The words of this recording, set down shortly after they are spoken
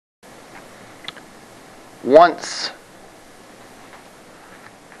once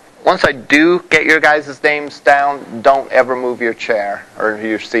I do get your guys' names down, don't ever move your chair or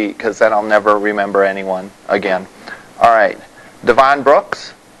your seat, because then I'll never remember anyone again. All right. Devon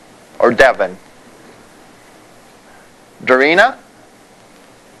Brooks or Devin? Dorina?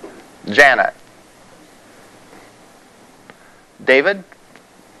 Janet? David?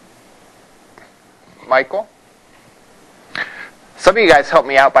 Michael? Some of you guys help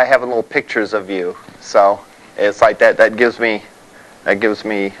me out by having little pictures of you, so it's like that gives me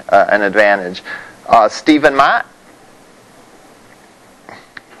an advantage. Stephen Mott?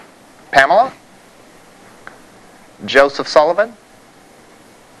 Pamela? Joseph Sullivan?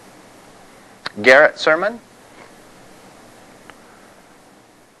 Garrett Sermon?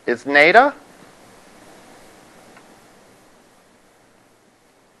 Is Nada?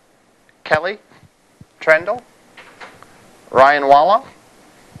 Kelly Trendle? Ryan Walla?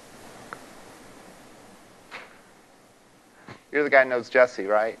 You're the guy who knows Jesse,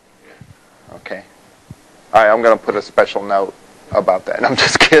 right? Okay. All right, I'm going to put a special note about that. I'm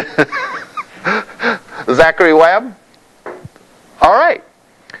just kidding. Zachary Webb? All right.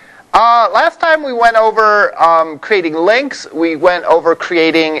 Last time we went over creating links. We went over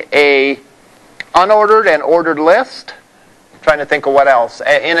creating a unordered and ordered list. I'm trying to think of what else,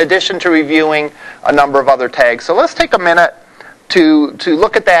 in addition to reviewing a number of other tags. So let's take a minute to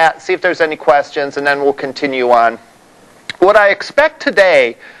look at that, see if there's any questions, and then we'll continue on. What I expect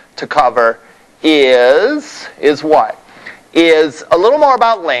today to cover is what? Is a little more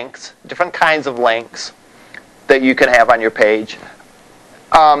about links, different kinds of links that you can have on your page,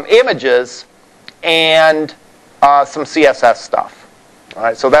 images, and some CSS stuff. All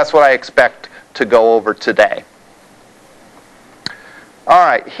right, so that's what I expect to go over today. All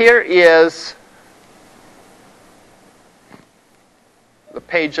right, here is the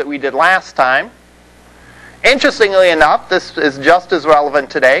page that we did last time. Interestingly enough, this is just as relevant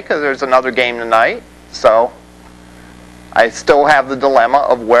today because there's another game tonight. So I still have the dilemma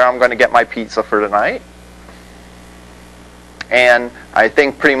of where I'm going to get my pizza for tonight. And I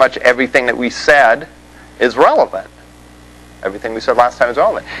think pretty much everything that we said is relevant. Everything we said last time is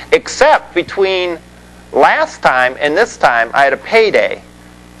relevant. Except between last time and this time, I had a payday.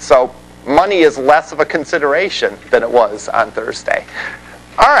 So money is less of a consideration than it was on Thursday.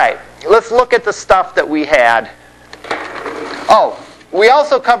 All right, let's look at the stuff that we had. Oh, we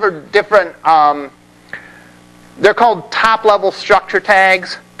also covered different, they're called top-level structure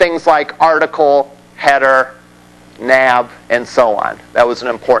tags, things like article, header, nav, and so on. That was an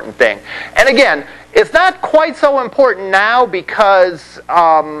important thing. And again, it's not quite so important now because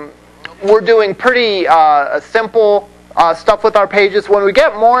we're doing pretty simple stuff with our pages. When we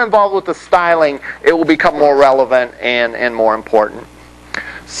get more involved with the styling, it will become more relevant and more important.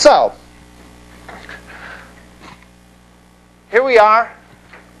 So, here we are.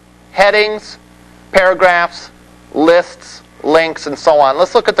 Headings, paragraphs, lists, links, and so on.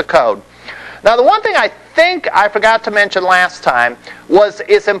 Let's look at the code. Now, the one thing I think I forgot to mention last time was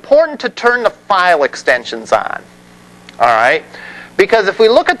it's important to turn the file extensions on. All right? Because if we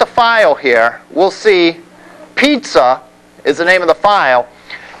look at the file here, we'll see pizza is the name of the file.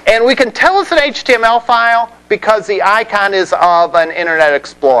 And we can tell it's an HTML file because the icon is of an Internet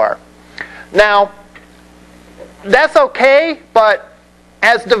Explorer. Now, that's okay, but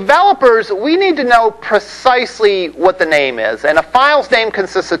as developers, we need to know precisely what the name is. And a file's name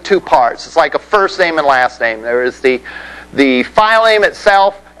consists of two parts. It's like a first name and last name. There is the file name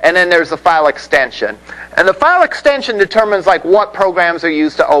itself, and then there's the file extension. And the file extension determines like what programs are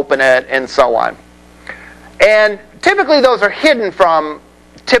used to open it and so on. And typically those are hidden from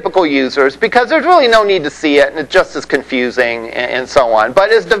typical users because there's really no need to see it, and it's just as confusing and so on.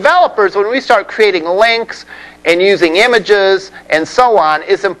 But as developers, when we start creating links and using images and so on,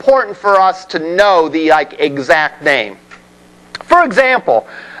 it's important for us to know the exact name. For example,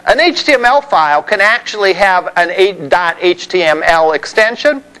 an HTML file can actually have an .html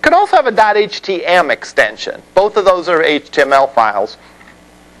extension. It could also have a .htm extension. Both of those are HTML files.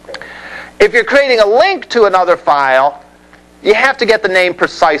 If you're creating a link to another file, you have to get the name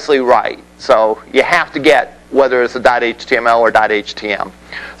precisely right. So you have to get whether it's a .html or .htm.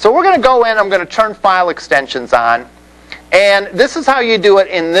 So we're going to go in, I'm going to turn file extensions on. And this is how you do it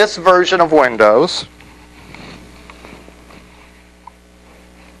in this version of Windows.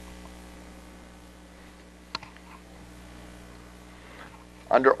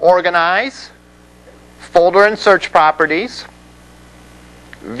 Under Organize, Folder and Search Properties,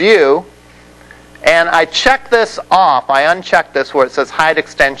 View, and I check this off. I uncheck this where it says Hide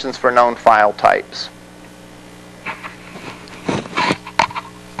Extensions for Known File Types.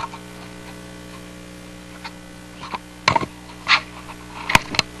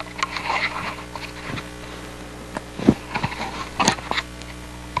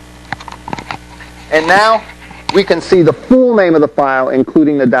 And now we can see the full name of the file,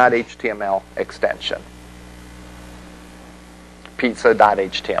 including the .html extension.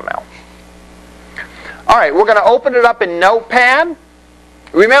 Pizza.html. All right, we're going to open it up in Notepad.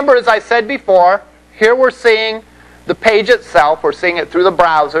 Remember, as I said before, here we're seeing the page itself. We're seeing it through the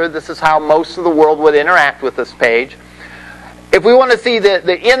browser. This is how most of the world would interact with this page. If we want to see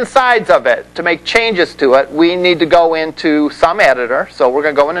the insides of it, to make changes to it, we need to go into some editor. So we're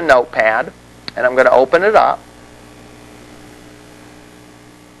going to go into Notepad, and I'm going to open it up.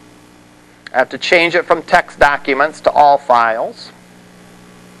 I have to change it from text documents to all files.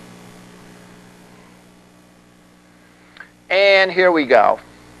 And here we go.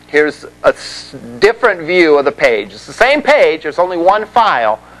 Here's a different view of the page. It's the same page, there's only one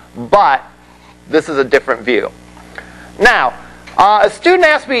file, but this is a different view. Now, a student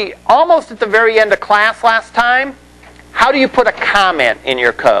asked me almost at the very end of class last time, how do you put a comment in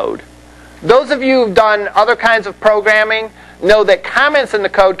your code? Those of you who've done other kinds of programming know that comments in the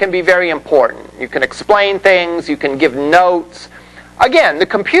code can be very important. You can explain things, you can give notes. Again, the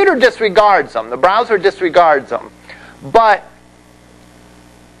computer disregards them, the browser disregards them. But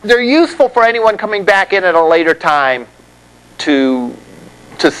they're useful for anyone coming back in at a later time to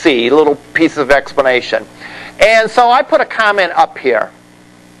see little pieces of explanation. And so I put a comment up here.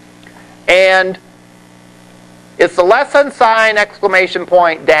 And it's the lesson sign, exclamation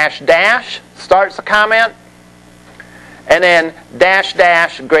point, dash, dash, starts the comment. And then dash,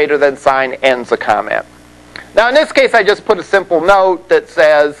 dash, greater than sign, ends the comment. Now in this case, I just put a simple note that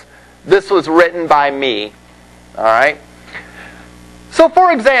says, this was written by me. All right. So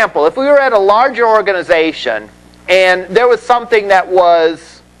for example, if we were at a larger organization and there was something that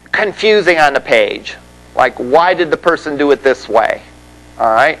was confusing on the page, like why did the person do it this way?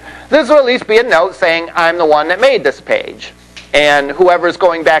 All right. This will at least be a note saying I'm the one that made this page. And whoever's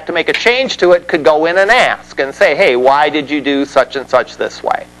going back to make a change to it could go in and ask and say, hey, why did you do such and such this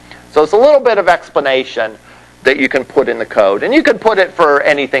way? So it's a little bit of explanation that you can put in the code. And you can put it for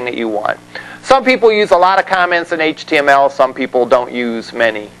anything that you want. Some people use a lot of comments in HTML. Some people don't use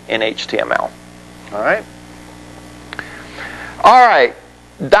many in HTML. All right? All right.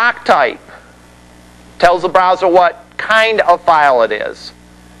 Doc type tells the browser what kind of file it is.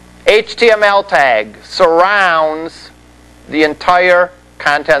 HTML tag surrounds the entire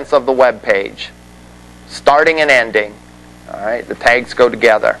contents of the web page, starting and ending. All right? The tags go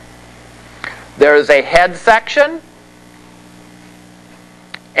together. There is a head section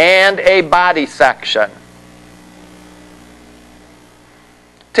and a body section.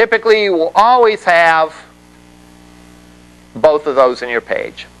 Typically, you will always have both of those in your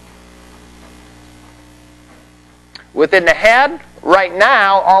page. Within the head, right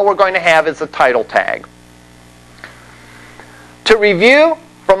now, all we're going to have is the title tag. To review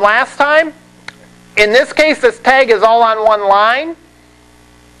from last time, in this case, this tag is all on one line.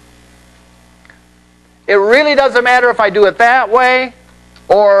 It really doesn't matter if I do it that way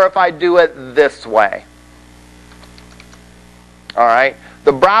or if I do it this way. All right?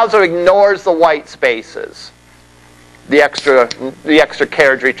 The browser ignores the white spaces, the extra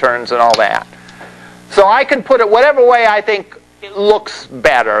carriage returns and all that. So I can put it whatever way I think it looks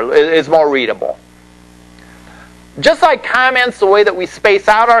better, is more readable. Just like comments, the way that we space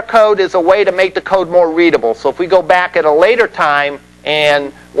out our code is a way to make the code more readable. So if we go back at a later time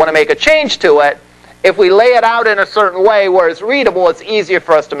and want to make a change to it, if we lay it out in a certain way where it's readable, it's easier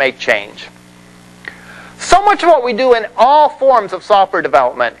for us to make change. So much of what we do in all forms of software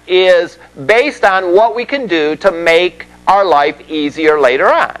development is based on what we can do to make our life easier later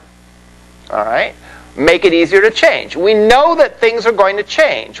on. All right? Make it easier to change. We know that things are going to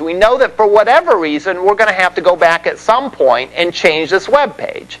change. We know that for whatever reason, we're going to have to go back at some point and change this web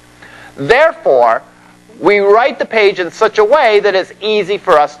page. Therefore, we write the page in such a way that it's easy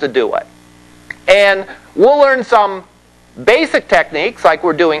for us to do it. And we'll learn some basic techniques like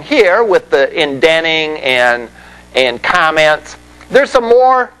we're doing here with the indenting and comments. There's some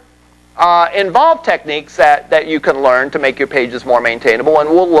more involved techniques that you can learn to make your pages more maintainable, and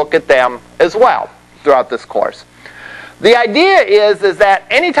we'll look at them as well throughout this course. The idea is that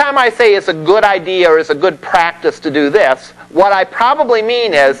anytime I say it's a good idea or it's a good practice to do this, what I probably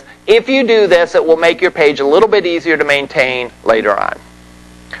mean is if you do this, it will make your page a little bit easier to maintain later on.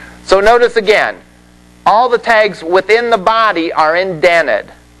 So notice again, all the tags within the body are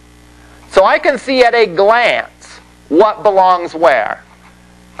indented. So I can see at a glance what belongs where.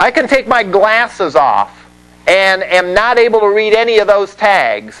 I can take my glasses off and am not able to read any of those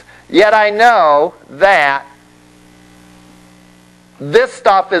tags, yet I know that this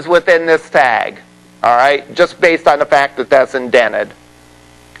stuff is within this tag, all right, just based on the fact that that's indented.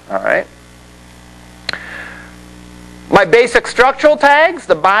 All right. My basic structural tags,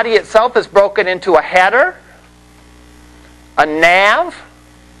 the body itself is broken into a header, a nav,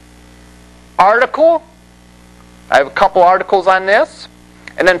 article. I have a couple articles on this.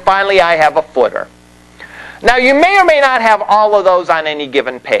 And then finally I have a footer. Now you may or may not have all of those on any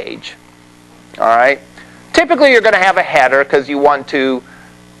given page. All right. Typically you're going to have a header because you want to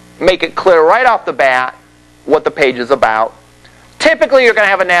make it clear right off the bat what the page is about. Typically you're going to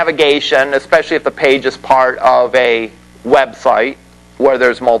have a navigation, especially if the page is part of a website where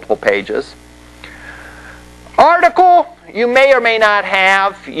there's multiple pages. Article, you may or may not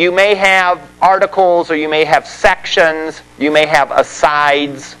have. You may have articles, or you may have sections. You may have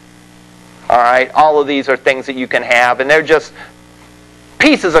asides. All right, all of these are things that you can have, and they're just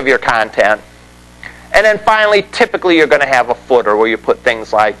pieces of your content. And then finally, typically you're going to have a footer where you put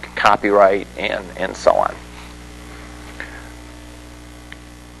things like copyright and so on.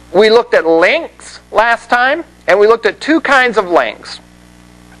 We looked at links last time, and we looked at two kinds of links.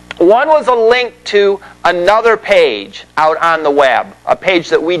 One was a link to another page out on the web, a page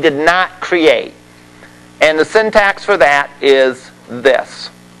that we did not create. And the syntax for that is this.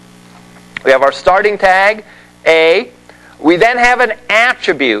 We have our starting tag, A. We then have an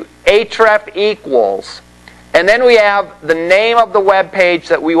attribute, href equals. And then we have the name of the web page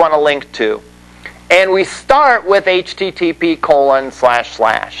that we want to link to. And we start with http://.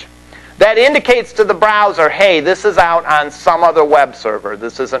 That indicates to the browser, hey, this is out on some other web server.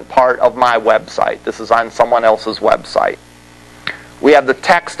 This isn't part of my website. This is on someone else's website. We have the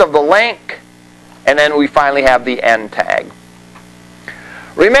text of the link, and then we finally have the end tag.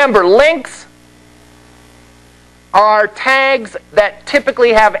 Remember, links are tags that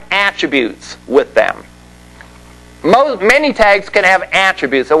typically have attributes with them. Many tags can have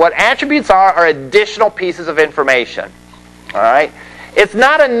attributes. And what attributes are additional pieces of information. All right? It's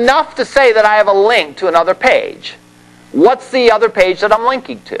not enough to say that I have a link to another page. What's the other page that I'm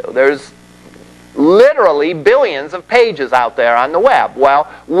linking to? There's literally billions of pages out there on the web.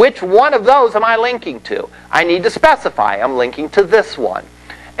 Well, which one of those am I linking to? I need to specify. I'm linking to this one.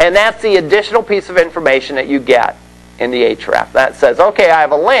 And that's the additional piece of information that you get in the href. That says, okay, I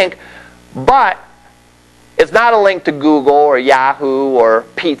have a link, but it's not a link to Google or Yahoo or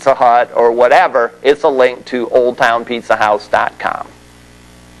Pizza Hut or whatever. It's a link to oldtownpizzahouse.com.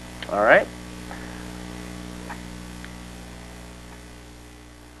 All right?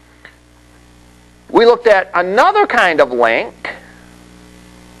 We looked at another kind of link,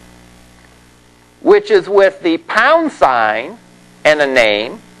 which is with the # and a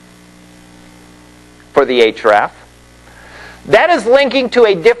name for the href. That is linking to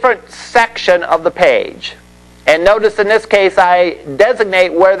a different section of the page. And notice in this case I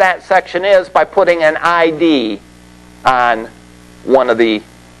designate where that section is by putting an ID on one of the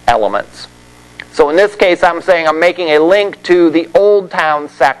elements. So in this case I'm saying I'm making a link to the Old Town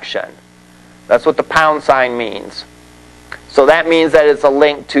section. That's what the # means. So that means that it's a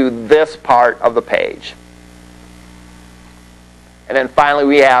link to this part of the page. And then finally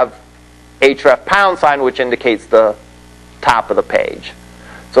we have href #, which indicates the top of the page.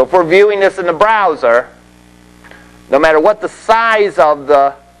 So if we're viewing this in the browser, no matter what the size of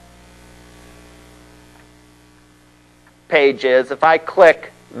the page is, if I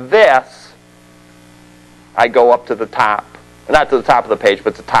click this, I go up to the top. Not to the top of the page,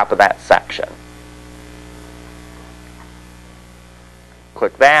 but to the top of that section.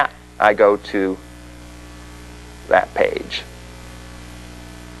 Click that, I go to that page.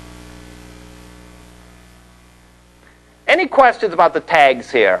 Any questions about the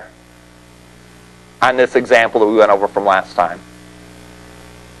tags here on this example that we went over from last time?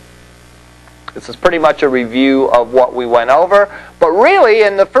 This is pretty much a review of what we went over. But really,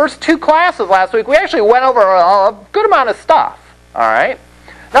 in the first two classes last week, we actually went over a good amount of stuff. All right?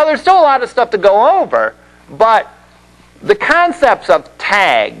 Now, there's still a lot of stuff to go over, but the concepts of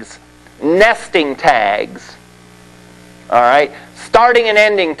tags, nesting tags, all right, starting and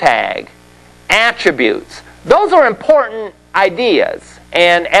ending tag, attributes, those are important ideas.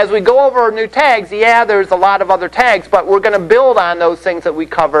 And as we go over new tags, yeah, there's a lot of other tags, but we're going to build on those things that we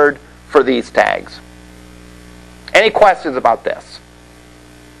covered for these tags. Any questions about this?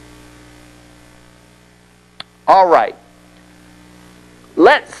 All right.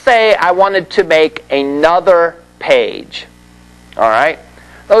 Let's say I wanted to make another page. All right.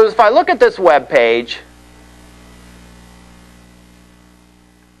 Notice if I look at this web page,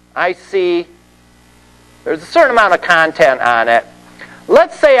 I see there's a certain amount of content on it.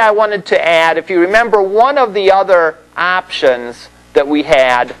 Let's say I wanted to add, if you remember, one of the other options that we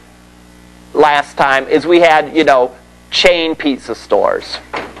had last time is we had, chain pizza stores.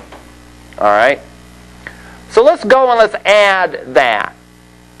 All right? So let's go and let's add that.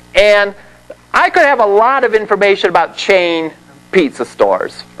 And I could have a lot of information about chain pizza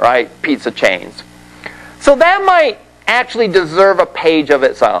stores, right? Pizza chains. So that might actually deserve a page of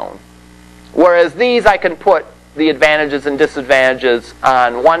its own. Whereas these, I can put the advantages and disadvantages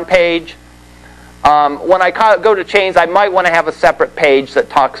on one page. When I go to chains, I might want to have a separate page that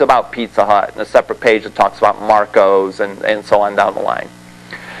talks about Pizza Hut and a separate page that talks about Marco's and so on down the line.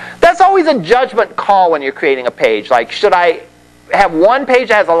 That's always a judgment call when you're creating a page. Like, should I have one page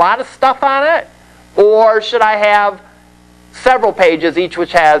that has a lot of stuff on it? Or should I have several pages, each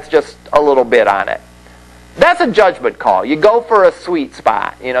which has just a little bit on it? That's a judgment call. You go for a sweet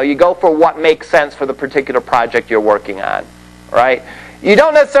spot. You go for what makes sense for the particular project you're working on, right? You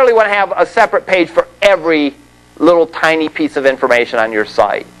don't necessarily want to have a separate page for every little tiny piece of information on your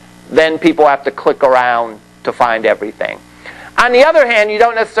site. Then people have to click around to find everything. On the other hand, you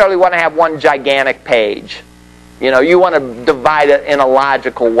don't necessarily want to have one gigantic page. You want to divide it in a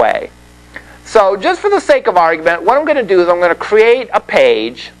logical way. So just for the sake of argument, what I'm going to do is I'm going to create a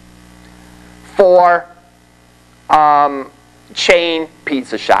page for chain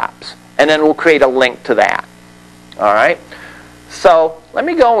pizza shops. And then we'll create a link to that. All right? So let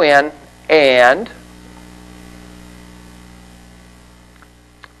me go in and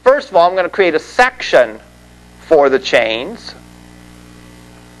first of all, I'm going to create a section for the chains.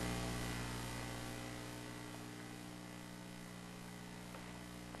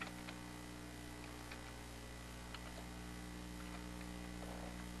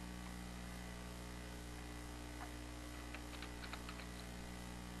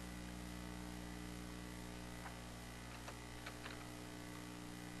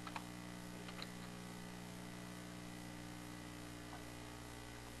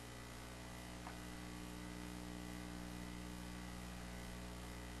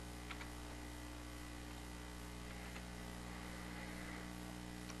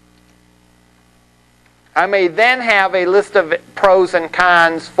 I may then have a list of pros and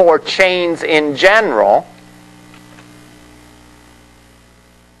cons for chains in general.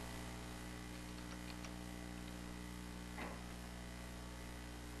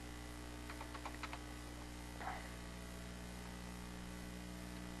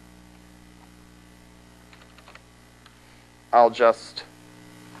 I'll just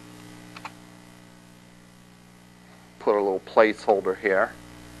put a little placeholder here.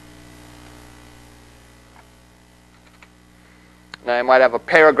 Now I might have a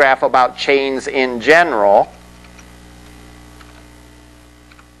paragraph about chains in general.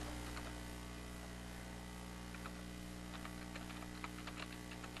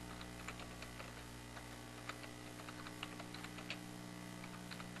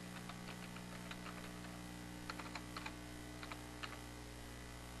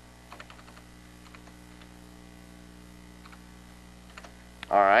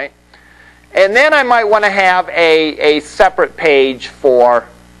 All right. And then I might want to have a separate page for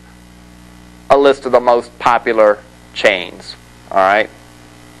a list of the most popular chains. All right.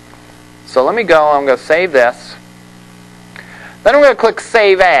 So let me go. I'm going to save this. Then I'm going to click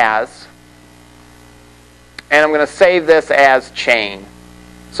Save As. And I'm going to save this as chain.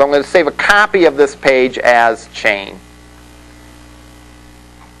 So I'm going to save a copy of this page as chain.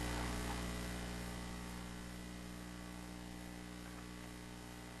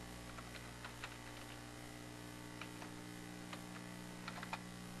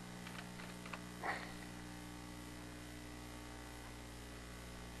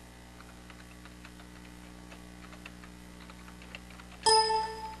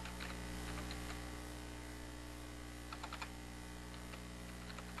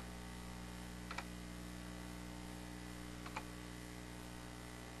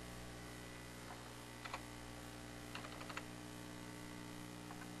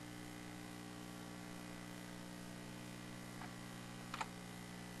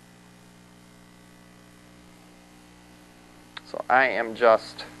 So I am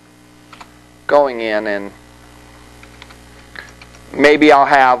just going in and maybe I'll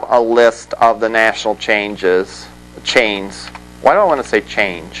have a list of the national chains. Why do I want to say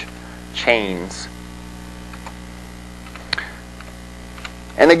change? Chains.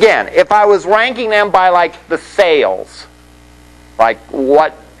 And again, if I was ranking them by like the sales, like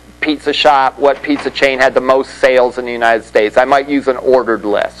what pizza shop, what pizza chain had the most sales in the United States, I might use an ordered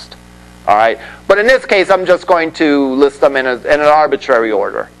list. All right, but in this case, I'm just going to list them in an arbitrary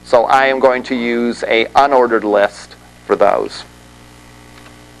order. So I am going to use an unordered list for those.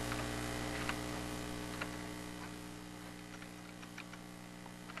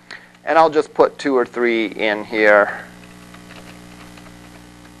 And I'll just put 2 or 3 in here.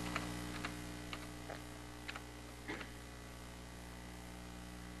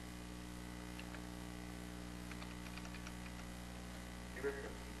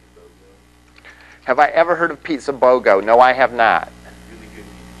 Have I ever heard of pizza BOGO? No, I have not. Really good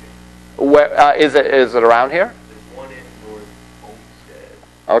pizza chain. Where, is it around here? There's one in North Olmsted.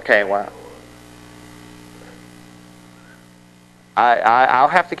 Okay, wow. I'll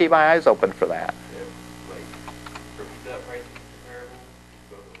have to keep my eyes open for that. Yeah, like, for pizza pricing comparable,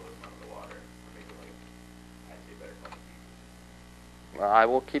 go to the lowest amount of the water. Make it like, I'd say better quality pizza. Well, I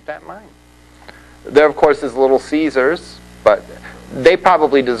will keep that in mind. There, of course, is Little Caesars, but they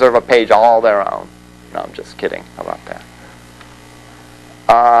probably deserve a page all their own. No, I'm just kidding about that.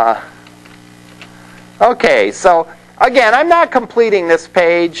 Okay, so again, I'm not completing this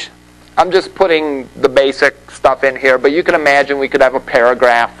page. I'm just putting the basic stuff in here, but you can imagine we could have a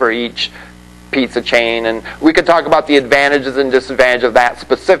paragraph for each pizza chain, and we could talk about the advantages and disadvantages of that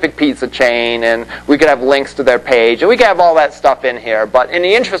specific pizza chain, and we could have links to their page, and we could have all that stuff in here, but in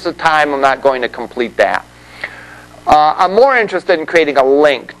the interest of time, I'm not going to complete that. I'm more interested in creating a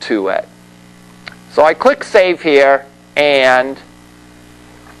link to it. So I click Save here, and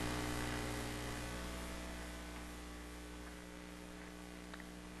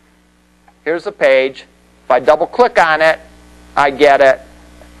here's the page. If I double-click on it, I get it,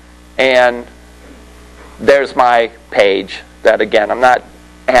 and there's my page. That, again, I'm not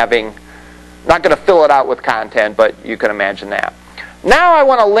going to fill it out with content, but you can imagine that. Now I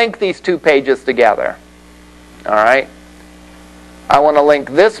want to link these two pages together. All right? I want to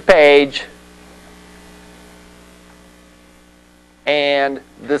link this page and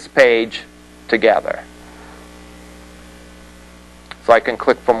this page together. So I can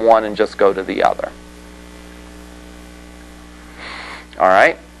click from one and just go to the other. All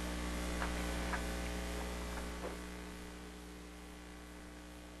right?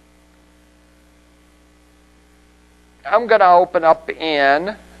 I'm going to open up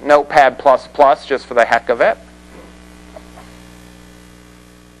in Notepad++ just for the heck of it.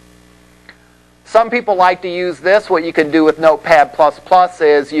 Some people like to use this. What you can do with Notepad++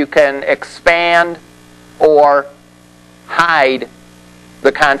 is you can expand or hide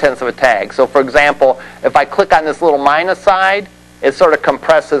the contents of a tag. So for example, if I click on this little minus side, it sort of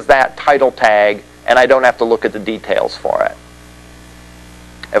compresses that title tag, and I don't have to look at the details for it.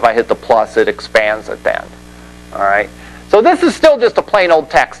 If I hit the plus, it expands it then. All right. So this is still just a plain old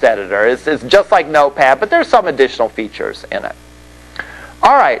text editor. It's just like Notepad, but there's some additional features in it.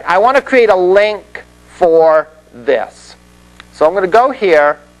 All right, I want to create a link for this. So I'm going to go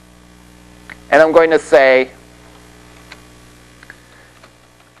here, and I'm going to say,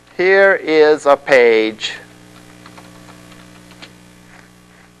 here is a page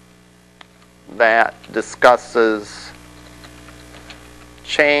that discusses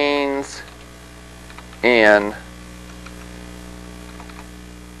chains in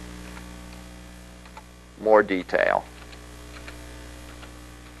more detail.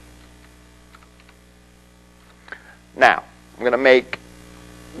 Now, I'm going to make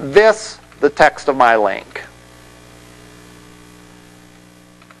this the text of my link.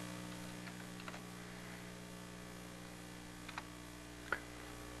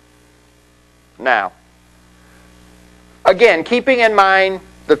 Now, again, keeping in mind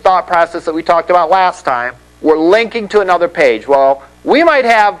the thought process that we talked about last time, we're linking to another page. Well, we might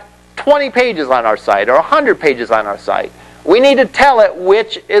have 20 pages on our site or 100 pages on our site. We need to tell it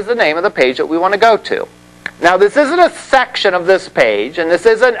which is the name of the page that we want to go to. Now, this isn't a section of this page, and this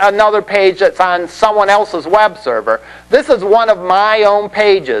isn't another page that's on someone else's web server. This is one of my own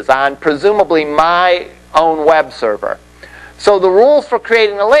pages on presumably my own web server. So the rules for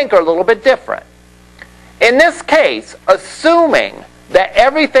creating a link are a little bit different. In this case, assuming that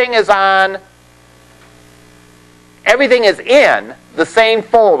everything is in the same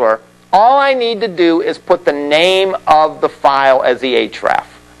folder, all I need to do is put the name of the file as the href.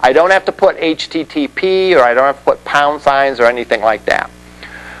 I don't have to put HTTP, or I don't have to put pound signs or anything like that.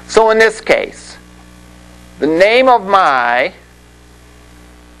 So in this case, the name of my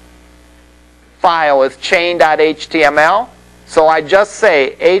file is chain.html. So I just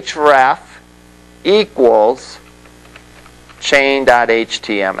say href equals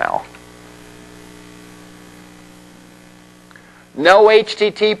chain.html. No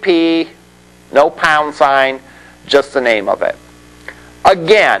HTTP, no pound sign, just the name of it.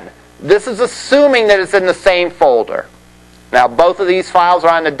 Again, this is assuming that it's in the same folder. Now, both of these files are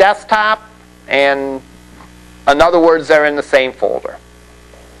on the desktop, and in other words, they're in the same folder.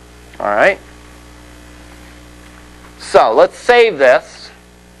 All right? So let's save this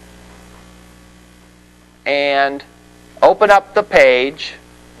and open up the page.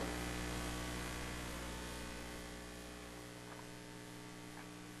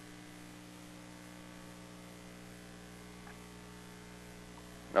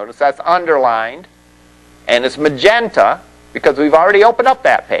 Notice that's underlined. And it's magenta because we've already opened up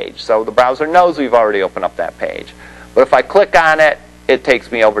that page. So the browser knows we've already opened up that page. But if I click on it, it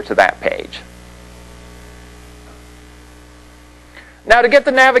takes me over to that page. Now to get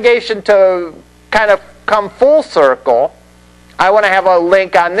the navigation to kind of come full circle, I want to have a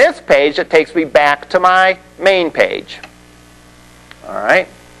link on this page that takes me back to my main page. All right.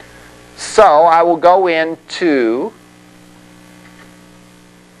 So I will go into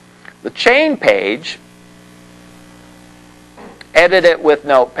the chain page, edit it with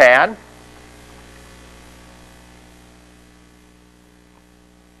Notepad,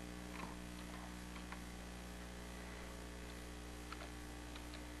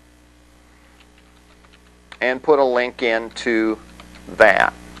 and put a link into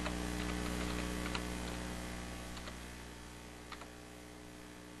that.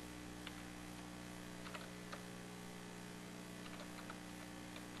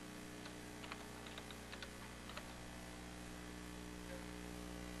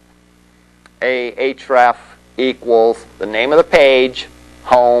 Href equals the name of the page,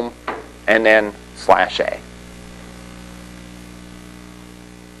 home, and then /a.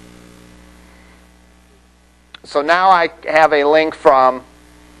 So now I have a link from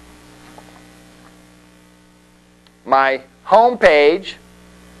my home page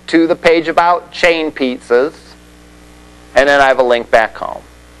to the page about chain pizzas, and then I have a link back home.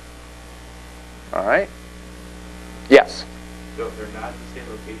 All right? Yes? So if they're not in the same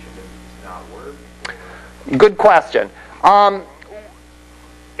location, does it not work? Good question. What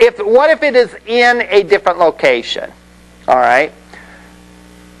if it is in a different location? All right?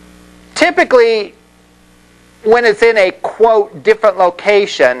 Typically, when it's in a, quote, different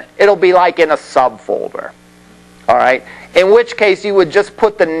location, it'll be like in a subfolder. All right? In which case, you would just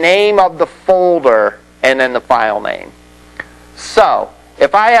put the name of the folder and then the file name. So,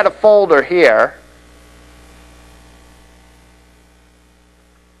 if I had a folder here,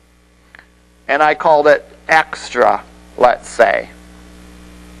 and I called it extra, let's say,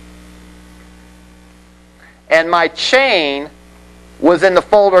 and my chain was in the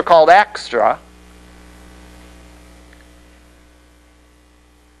folder called extra,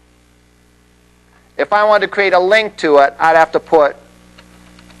 if I wanted to create a link to it, I'd have to put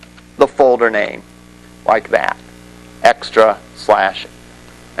the folder name, like that. Extra /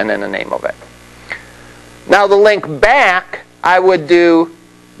 and then the name of it. Now the link back, I would do ...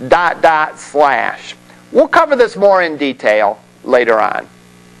 We'll cover this more in detail later on.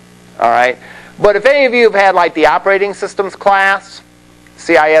 All right? But if any of you have had like the operating systems class,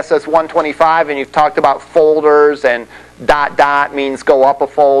 CISS216, and you've talked about folders and ... means go up a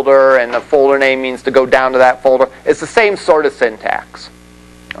folder, and the folder name means to go down to that folder. It's the same sort of syntax.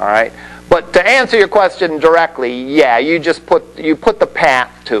 All right? But to answer your question directly, yeah, you put the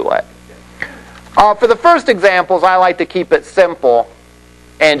path to it. For the first examples, I like to keep it simple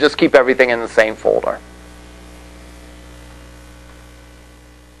and just keep everything in the same folder.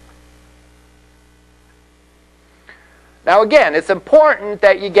 Now again, it's important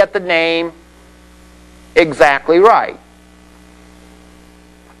that you get the name exactly right.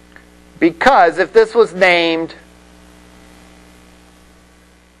 Because if this was named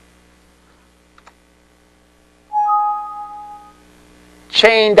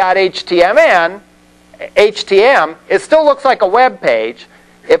chain.html, it still looks like a web page.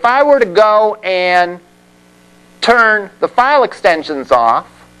 If I were to go and turn the file extensions off,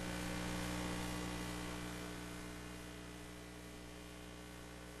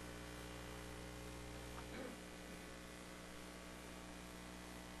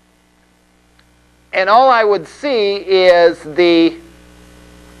 and all I would see is the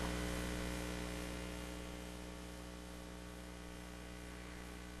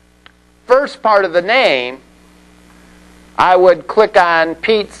first part of the name, I would click on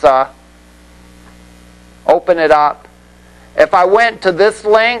pizza, open it up. If I went to this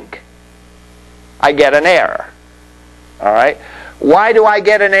link, I get an error. All right? Why do I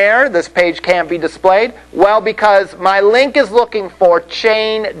get an error? This page can't be displayed. Well, because my link is looking for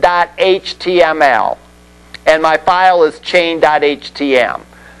chain.html, and my file is chain.htm.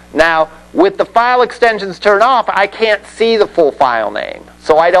 Now, with the file extensions turned off, I can't see the full file name,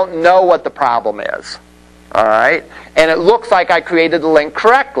 so I don't know what the problem is. All right? And it looks like I created the link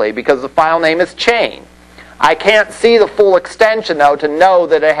correctly because the file name is chain. I can't see the full extension, though, to know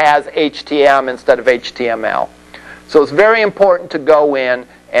that it has HTML instead of HTML. So it's very important to go in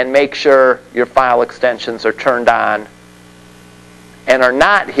and make sure your file extensions are turned on and are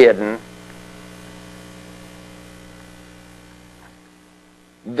not hidden.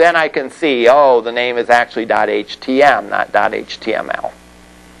 Then I can see, oh, the name is actually .htm, not .html.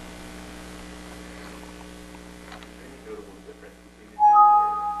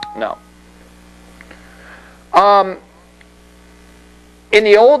 In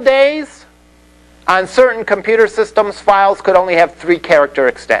the old days, on certain computer systems, files could only have 3-character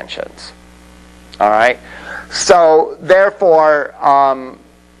extensions. All right? So therefore,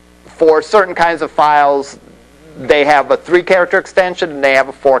 for certain kinds of files, they have a 3-character extension and they have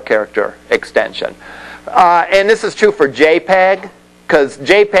a 4-character extension. And this is true for JPEG, because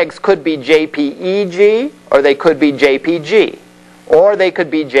JPEGs could be JPEG, or they could be JPG, or they could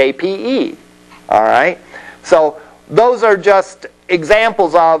be JPE. All right? So those are just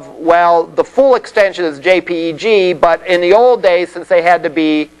examples of, well, the full extension is JPEG, but in the old days, since they had to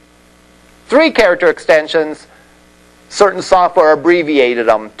be 3-character extensions, certain software abbreviated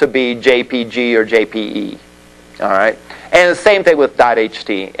them to be JPG or JPE. All right? And the same thing with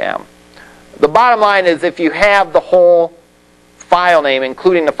 .htm. The bottom line is if you have the whole file name,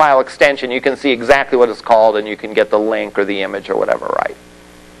 including the file extension, you can see exactly what it's called and you can get the link or the image or whatever right.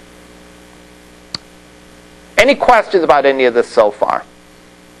 Any questions about any of this so far?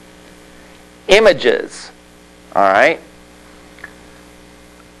 Images. All right?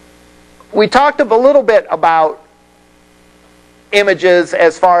 We talked a little bit about images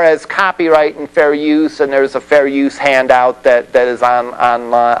as far as copyright and fair use, and there's a fair use handout that is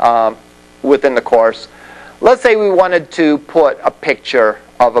on within the course. Let's say we wanted to put a picture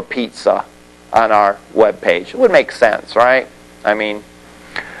of a pizza on our web page. It would make sense, right? I mean,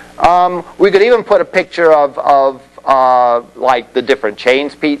 we could even put a picture of like the different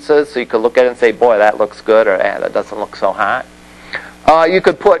chains pizzas, so you could look at it and say, boy, that looks good, or that doesn't look so hot. You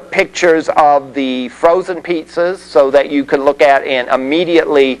could put pictures of the frozen pizzas so that you can look at and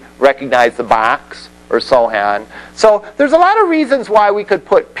immediately recognize the box, or so on. So there's a lot of reasons why we could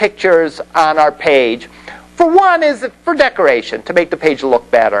put pictures on our page. For one is for decoration, to make the page look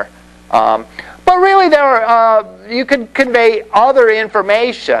better. But really, you can convey other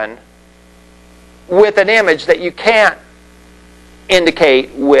information with an image that you can't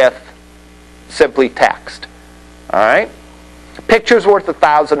indicate with simply text. All right? A picture's worth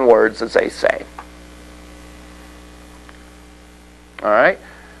 1,000 words, as they say. All right?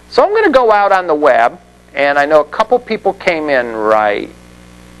 So I'm going to go out on the web, and I know a couple people came in right.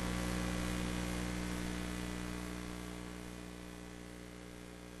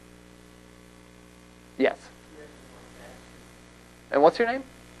 Yes. And what's your name?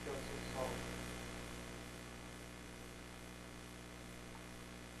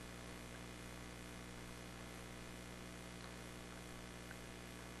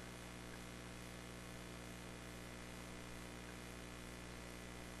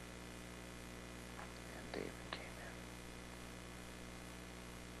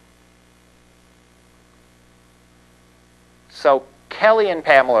 So Kelly and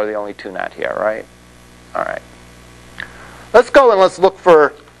Pamela are the only two not here, right? All right. Let's go and let's look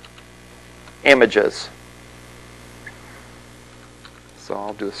for images. So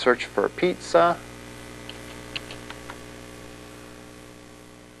I'll do a search for pizza.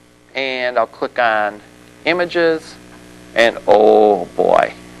 And I'll click on images. And oh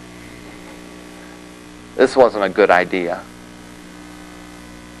boy. This wasn't a good idea.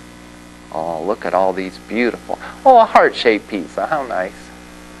 Oh, look at all these beautiful. Oh, a heart-shaped pizza. How nice.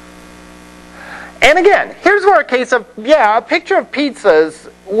 And again, here's where a case of, yeah, a picture of pizzas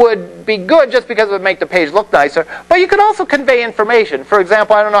would be good just because it would make the page look nicer. But you could also convey information. For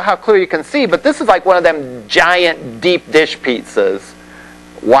example, I don't know how clear you can see, but this is like one of them giant deep dish pizzas.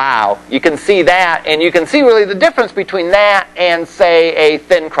 Wow. You can see that, and you can see really the difference between that and, say, a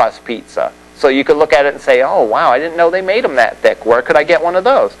thin crust pizza. So you could look at it and say, oh, wow, I didn't know they made them that thick. Where could I get one of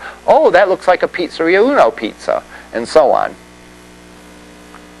those? Oh, that looks like a Pizzeria Uno pizza, and so on.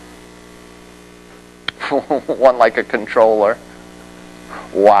 One like a controller.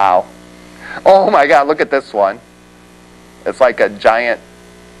 Wow. Oh, my God, look at this one. It's like a giant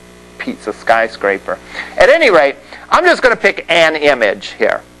pizza skyscraper. At any rate, I'm just going to pick an image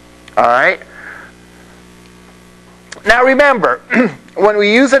here. All right? Now remember, when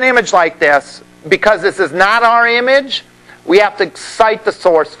we use an image like this, because this is not our image, we have to cite the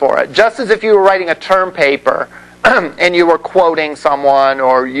source for it. Just as if you were writing a term paper and you were quoting someone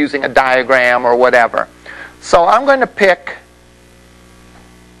or using a diagram or whatever. So I'm going to pick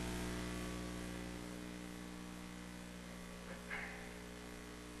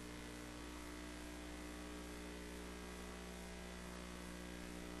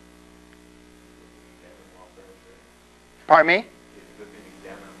Pardon me?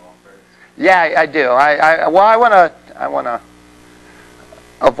 Yeah, I do. I want to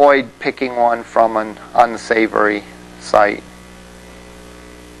avoid picking one from an unsavory site.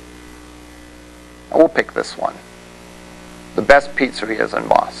 I will pick this one. The best pizzerias in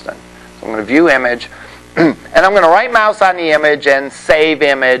Boston. So I'm going to view image. And I'm going to right mouse on the image and save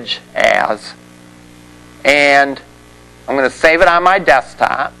image as. And I'm going to save it on my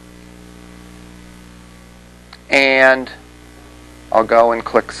desktop. And I'll go and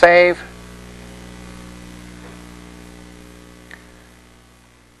click Save.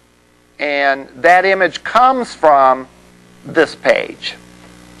 And that image comes from this page.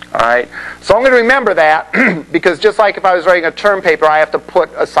 All right. So I'm going to remember that because just like if I was writing a term paper, I have to put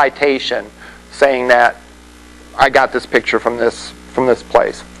a citation saying that I got this picture from this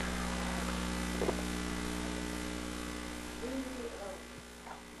place.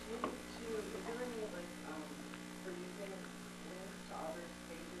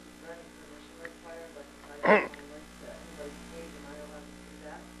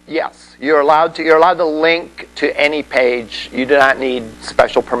 Yes, you're allowed to link to any page. You do not need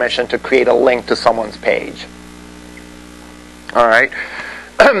special permission to create a link to someone's page. All right.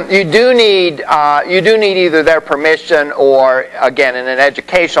 You do need either their permission or, again, in an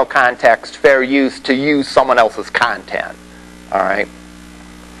educational context, fair use to use someone else's content. All right.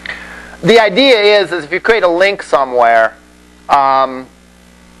 The idea is if you create a link somewhere,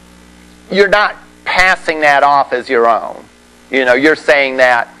 you're not passing that off as your own. You're saying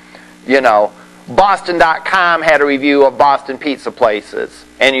that, Boston.com had a review of Boston pizza places,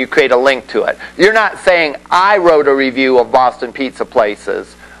 and you create a link to it. You're not saying, I wrote a review of Boston pizza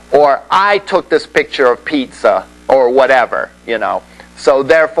places, or I took this picture of pizza, or whatever, So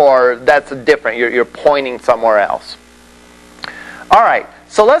therefore, that's different. You're pointing somewhere else. All right,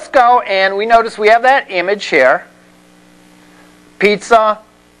 so let's go, and we notice we have that image here. Pizza.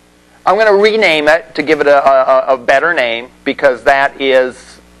 I'm going to rename it to give it a better name, because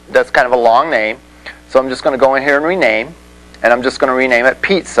that's kind of a long name. So I'm just going to go in here and rename, and I'm just going to rename it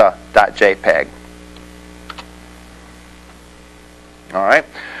pizza.jpg. All right.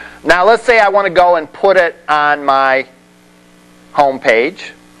 Now let's say I want to go and put it on my home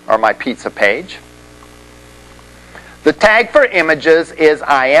page or my pizza page. The tag for images is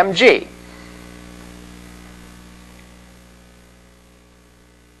IMG.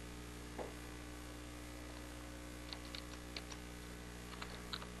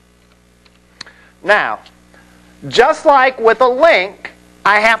 Now, just like with a link,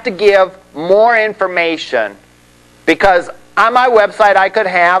 I have to give more information because on my website I could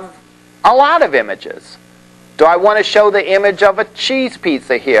have a lot of images. Do I want to show the image of a cheese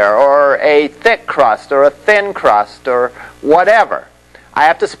pizza here, or a thick crust, or a thin crust, or whatever? I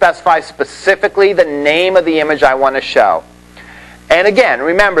have to specify specifically the name of the image I want to show. And again,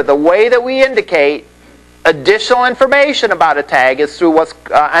 remember, the way that we indicate additional information about a tag is through what's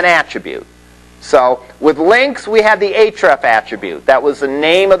an attribute. So with links, we had the href attribute. That was the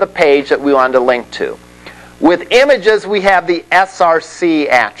name of the page that we wanted to link to. With images, we have the src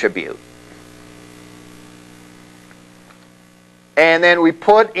attribute. And then we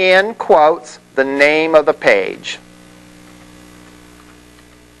put in quotes the name of the page.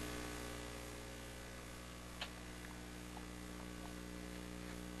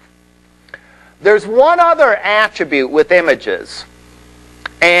 There's one other attribute with images.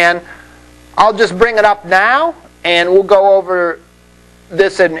 And I'll just bring it up now, and we'll go over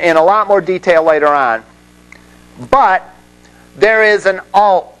this in a lot more detail later on. But there is an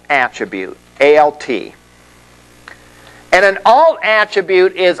alt attribute, ALT. And an alt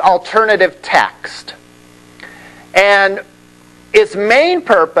attribute is alternative text. And its main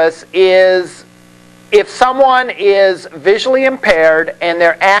purpose is if someone is visually impaired and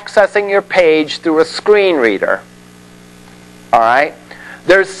they're accessing your page through a screen reader. All right?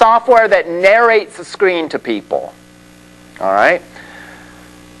 There's software that narrates the screen to people. All right?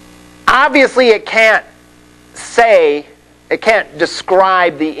 Obviously, it can't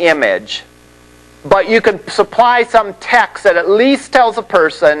describe the image, but you can supply some text that at least tells a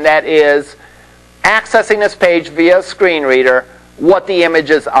person that is accessing this page via a screen reader what the image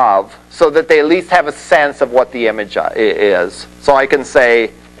is of, so that they at least have a sense of what the image is. So I can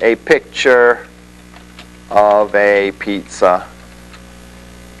say a picture of a pizza.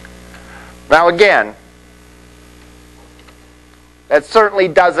 Now again, that certainly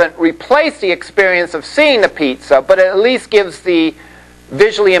doesn't replace the experience of seeing the pizza, but it at least gives the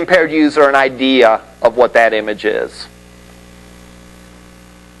visually impaired user an idea of what that image is.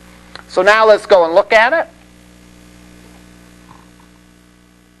 So now let's go and look at it.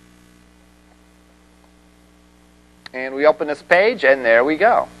 And we open this page, and there we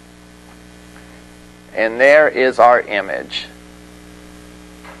go. And there is our image.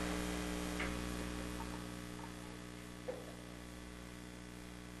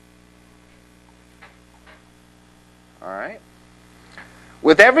 All right.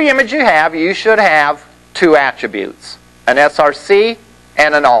 With every image you have, you should have two attributes, an SRC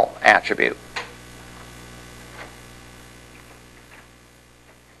and an alt attribute.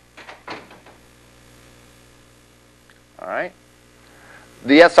 All right.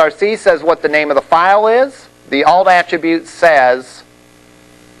 The SRC says what the name of the file is. The alt attribute says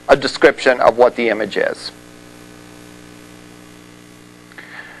a description of what the image is.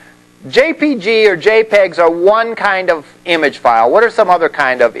 JPG or JPEGs are one kind of image file. What are some other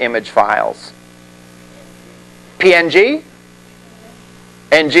kind of image files? PNG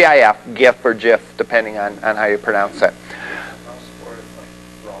and GIF, GIF or GIF, depending on how you pronounce it.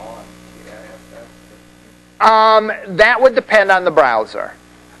 That would depend on the browser.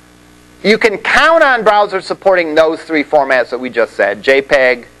 You can count on browsers supporting those three formats that we just said,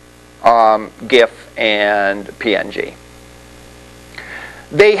 JPEG, GIF, and PNG.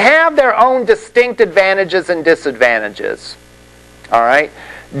 They have their own distinct advantages and disadvantages. All right?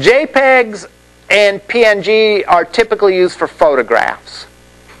 JPEGs and PNG are typically used for photographs.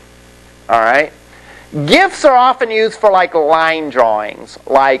 All right? GIFs are often used for like line drawings,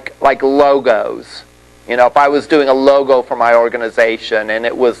 like logos. You know, if I was doing a logo for my organization and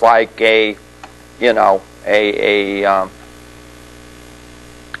it was like a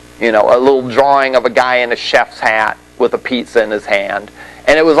little drawing of a guy in a chef's hat with a pizza in his hand,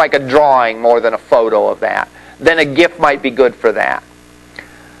 and it was like a drawing more than a photo of that, then a GIF might be good for that.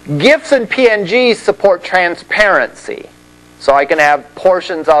 GIFs and PNGs support transparency. So I can have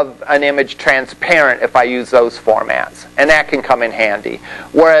portions of an image transparent if I use those formats. And that can come in handy.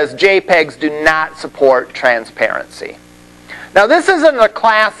 Whereas JPEGs do not support transparency. Now this isn't a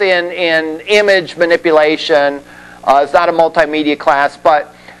class in image manipulation. It's not a multimedia class.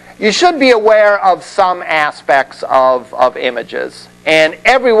 But you should be aware of some aspects of images. And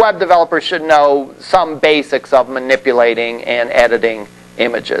every web developer should know some basics of manipulating and editing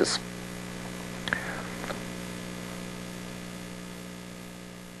images.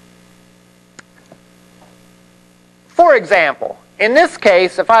 For example, in this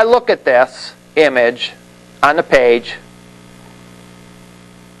case, if I look at this image on the page,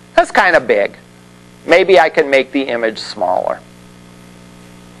 that's kind of big. Maybe I can make the image smaller.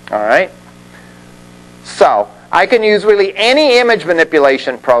 All right? So, I can use really any image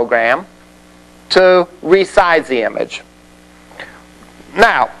manipulation program to resize the image.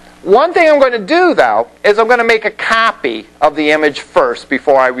 Now, one thing I'm going to do, though, is I'm going to make a copy of the image first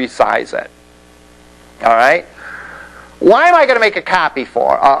before I resize it. All right? Why am I going to make a copy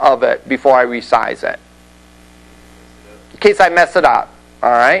of it before I resize it? In case I mess it up. All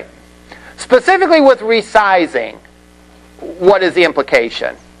right? Specifically with resizing, what is the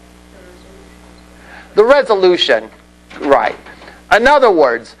implication? The resolution. Right. In other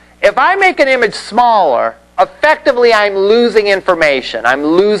words, if I make an image smaller, effectively I'm losing information. I'm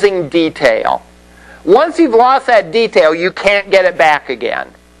losing detail. Once you've lost that detail, you can't get it back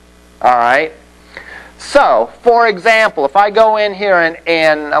again. All right? So, for example, if I go in here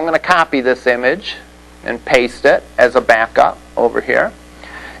and I'm going to copy this image and paste it as a backup over here.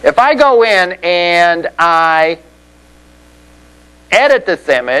 If I go in and I edit this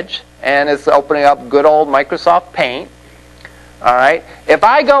image, and it's opening up good old Microsoft Paint, all right, if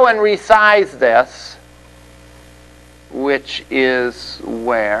I go and resize this, which is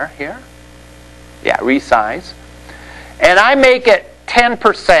where? Here? Yeah, resize. And I make it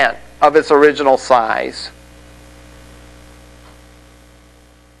 10% of its original size.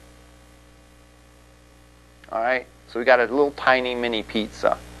 All right, so we got a little tiny mini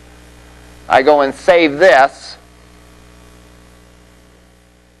pizza. I go and save this.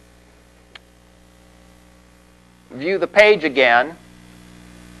 View the page again.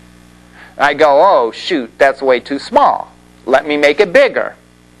 I go, oh shoot, that's way too small. Let me make it bigger.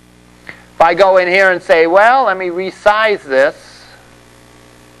 If I go in here and say, well, let me resize this.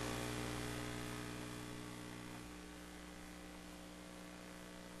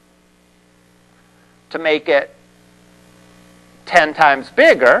 To make it 10 times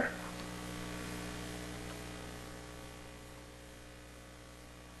bigger.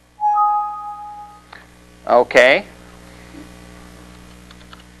 Okay.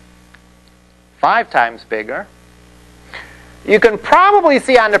 5 times bigger. You can probably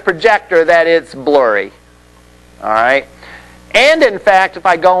see on the projector that it's blurry. All right. And in fact, if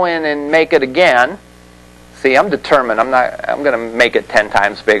I go in and make it again, see, I'm determined. I'm going to make it 10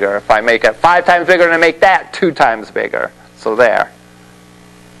 times bigger. If I make it 5 times bigger, I'm going to make that 2 times bigger. So there.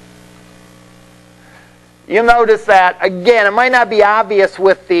 You'll notice that, again, it might not be obvious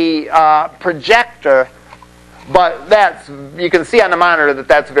with the projector, but you can see on the monitor that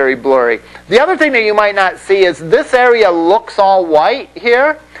that's very blurry. The other thing that you might not see is this area looks all white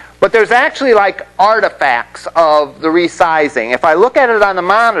here, But there's actually like artifacts of the resizing. If I look at it on the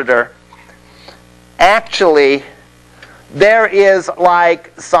monitor, actually there is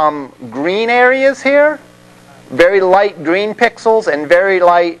like some green areas here, very light green pixels and very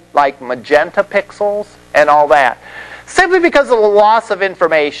light like magenta pixels and all that. Simply because of the loss of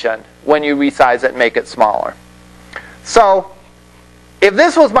information when you resize it and make it smaller. So if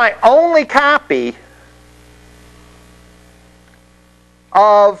this was my only copy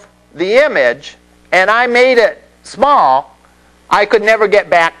of the image and I made it small, I could never get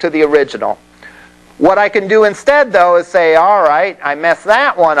back to the original. What I can do instead, though, is say, all right, I messed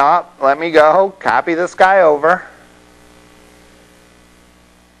that one up. Let me go copy this guy over.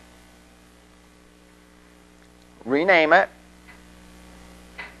 Rename it.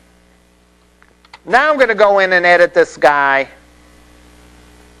 Now I'm going to go in and edit this guy.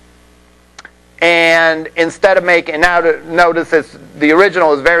 And instead of making, now notice this, the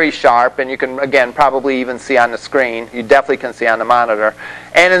original is very sharp, and you can, again, probably even see on the screen. You definitely can see on the monitor.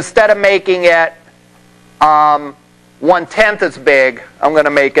 And instead of making it 1/10 as big, I'm going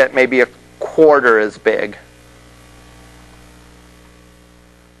to make it maybe 1/4 as big.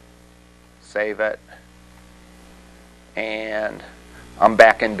 Save it. And I'm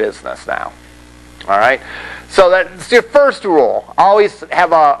back in business now. All right. So that's your first rule. Always have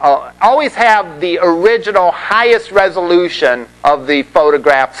the original highest resolution of the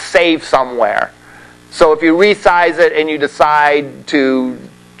photograph saved somewhere. So if you resize it and you decide to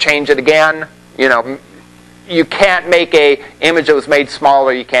change it again, you know, you can't make an image that was made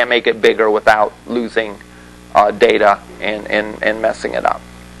smaller. You can't make it bigger without losing data and messing it up.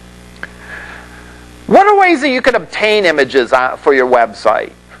 What are ways that you can obtain images for your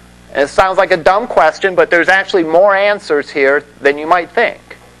website? And it sounds like a dumb question, but there's actually more answers here than you might think.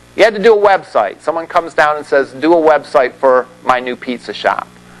 You had to do a website. Someone comes down and says, do a website for my new pizza shop.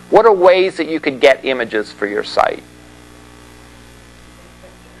 What are ways that you could get images for your site?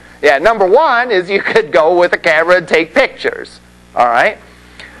 Yeah, number one is you could go with a camera and take pictures. All right?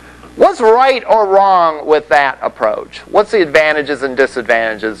 What's right or wrong with that approach? What's the advantages and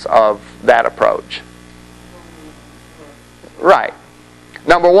disadvantages of that approach? Right.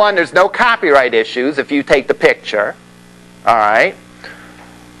 Number one, there's no copyright issues if you take the picture. All right.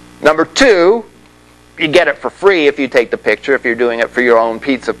 Number two, you get it for free if you take the picture, if you're doing it for your own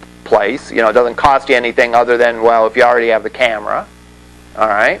pizza place. You know, it doesn't cost you anything other than, well, if you already have the camera. All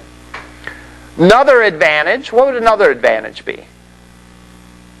right. Another advantage, what would another advantage be?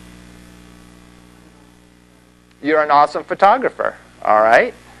 You're an awesome photographer. All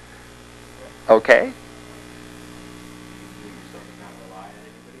right. Okay.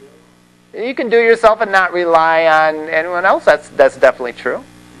 You can do it yourself and not rely on anyone else. That's definitely true.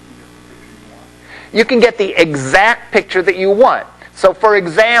 You can get the exact picture that you want. So, for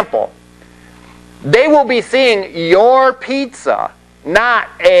example, they will be seeing your pizza, not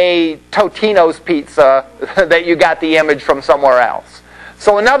a Totino's pizza that you got the image from somewhere else.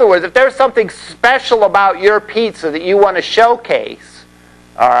 So, in other words, if there's something special about your pizza that you want to showcase,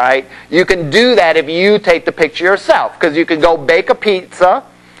 all right, you can do that if you take the picture yourself, because you can go bake a pizza,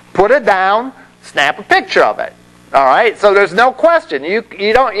 put it down, snap a picture of it. All right, so there's no question. You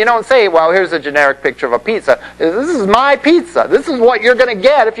don't say, well, here's a generic picture of a pizza. This is my pizza. This is what you're going to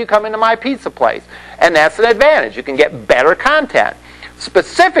get if you come into my pizza place, and that's an advantage. You can get better content.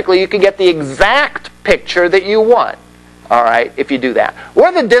 Specifically, you can get the exact picture that you want. All right, if you do that.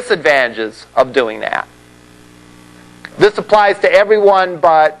 What are the disadvantages of doing that? This applies to everyone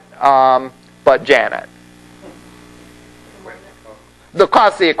but Janet. The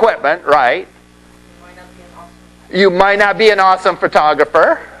cost of the equipment, right? You might not be an awesome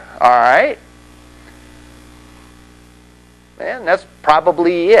photographer. All right. And that's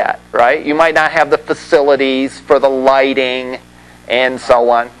probably it, right? You might not have the facilities for the lighting and so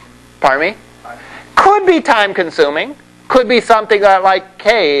on. Pardon me? Could be time consuming. Could be something that like,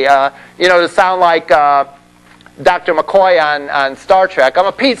 hey, to sound like Dr. McCoy on Star Trek. I'm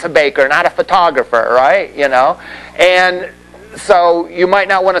a pizza baker, not a photographer, right? You know, and so you might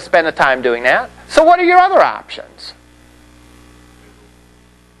not want to spend the time doing that. So what are your other options?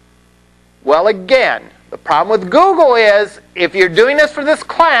 Well, again, the problem with Google is if you're doing this for this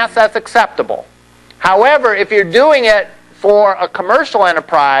class, that's acceptable. However, if you're doing it for a commercial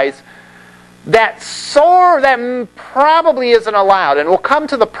enterprise, that probably isn't allowed. And we'll come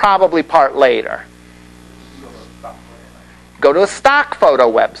to the probably part later. Go to a stock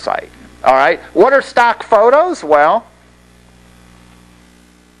photo website. All right. What are stock photos? Well,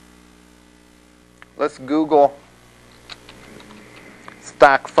 let's Google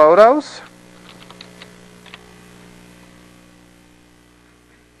stock photos.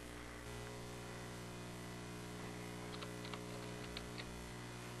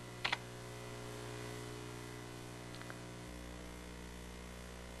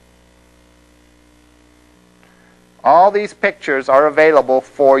 All these pictures are available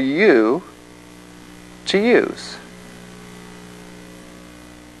for you to use.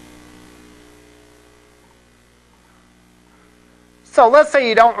 So let's say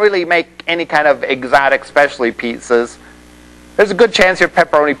you don't really make any kind of exotic specialty pizzas. There's a good chance your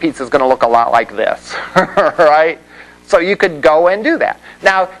pepperoni pizza is going to look a lot like this, right? So you could go and do that.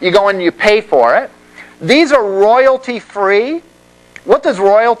 Now, you go and you pay for it. These are royalty-free. What does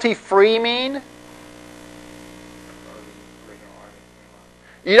royalty-free mean?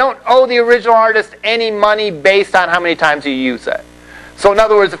 You don't owe the original artist any money based on how many times you use it. So in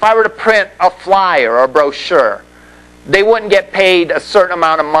other words, if I were to print a flyer or a brochure, they wouldn't get paid a certain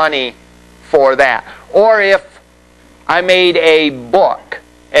amount of money for that. Or if I made a book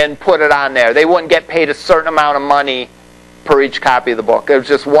and put it on there, they wouldn't get paid a certain amount of money per each copy of the book. It was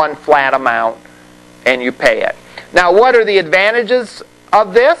just one flat amount, and you pay it. Now, what are the advantages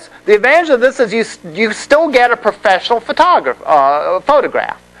of this? The advantage of this is you still get a professional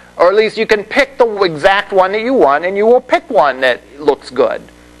photograph. Or at least you can pick the exact one that you want, and you will pick one that looks good.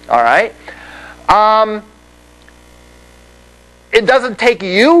 All right? It doesn't take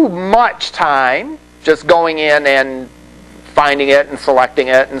you much time just going in and finding it and selecting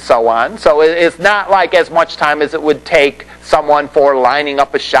it and so on. So it's not like as much time as it would take someone for lining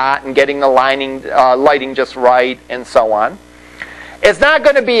up a shot and getting the lighting just right and so on. It's not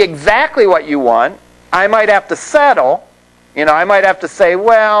going to be exactly what you want. I might have to settle. I might have to say,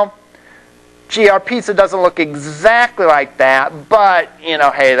 well, gee, our pizza doesn't look exactly like that, but,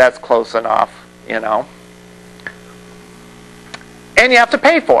 hey, that's close enough, And you have to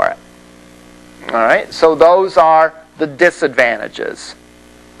pay for it. All right? So those are the disadvantages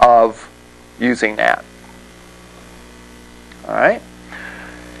of using that. All right?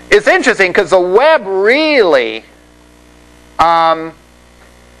 It's interesting because the web really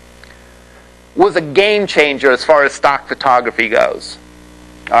was a game changer as far as stock photography goes.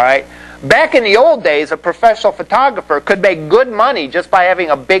 All right? Back in the old days, a professional photographer could make good money just by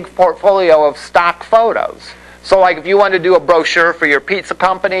having a big portfolio of stock photos. So like if you wanted to do a brochure for your pizza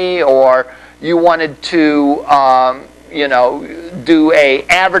company, or you wanted to do a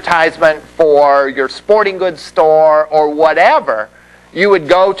advertisement for your sporting goods store or whatever, you would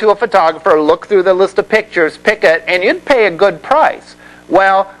go to a photographer, look through the list of pictures, pick it, and you'd pay a good price.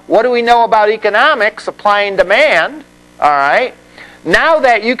 Well, what do we know about economics, supply and demand? All right. Now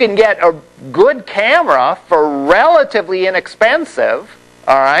that you can get a good camera for relatively inexpensive,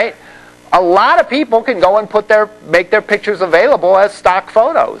 all right, a lot of people can go and make their pictures available as stock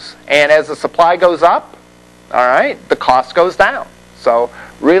photos. And as the supply goes up, all right, the cost goes down. So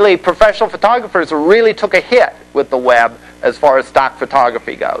really, professional photographers really took a hit with the web as far as stock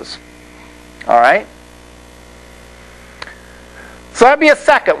photography goes. All right? So that'd be a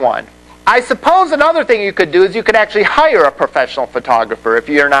second one. I suppose another thing you could do is you could actually hire a professional photographer if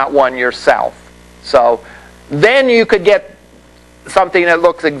you're not one yourself. So then you could get something that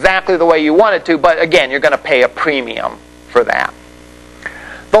looks exactly the way you want it to, but again, you're going to pay a premium for that.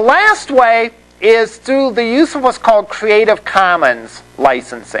 The last way is through the use of what's called Creative Commons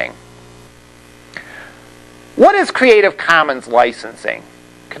licensing. What is Creative Commons licensing?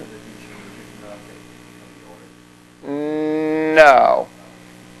 No.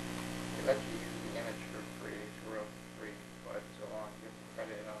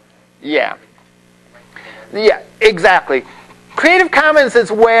 Yeah. Yeah, exactly. Creative Commons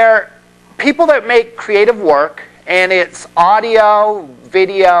is where people that make creative work, and it's audio,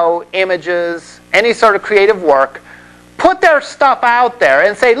 video, images, any sort of creative work, put their stuff out there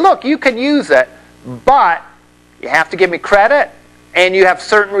and say, look, you can use it, but you have to give me credit, and you have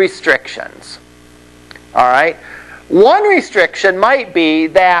certain restrictions. All right? One restriction might be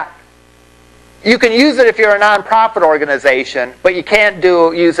that you can use it if you're a nonprofit organization, but you can't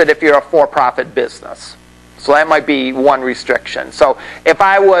use it if you're a for-profit business. So that might be one restriction. So if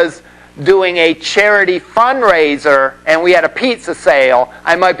I was doing a charity fundraiser and we had a pizza sale,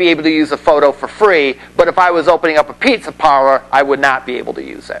 I might be able to use a photo for free, but if I was opening up a pizza parlor, I would not be able to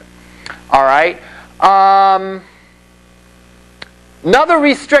use it. All right? Another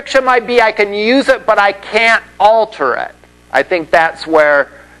restriction might be I can use it, but I can't alter it. I think that's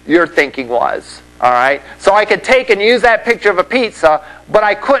where your thinking was. All right? So I could take and use that picture of a pizza, but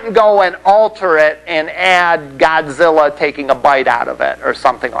I couldn't go and alter it and add Godzilla taking a bite out of it or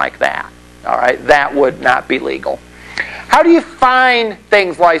something like that. All right? That would not be legal. How do you find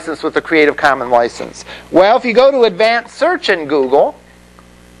things licensed with a Creative Commons license? Well, if you go to advanced search in Google,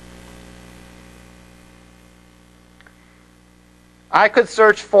 I could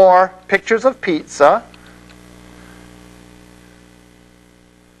search for pictures of pizza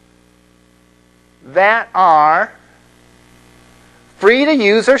that are free to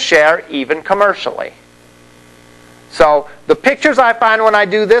use or share, even commercially. So the pictures I find when I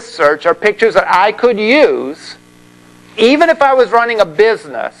do this search are pictures that I could use even if I was running a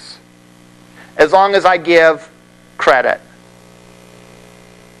business, as long as I give credit.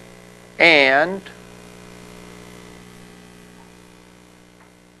 And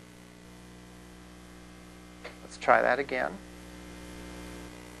let's try that again.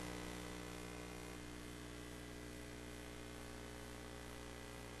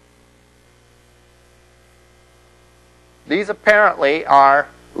 These apparently are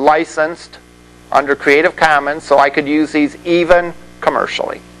licensed under Creative Commons, so I could use these even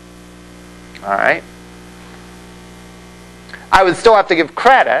commercially. All right. I would still have to give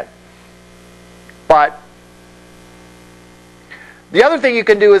credit, but the other thing you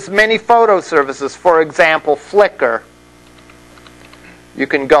can do is many photo services. For example, Flickr. You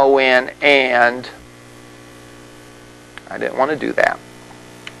can go in and I didn't want to do that.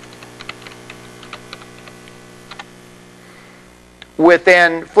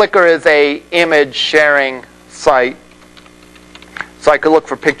 Within Flickr is a image sharing site. So I could look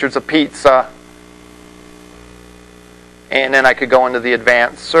for pictures of pizza. And then I could go into the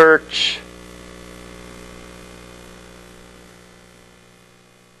advanced search.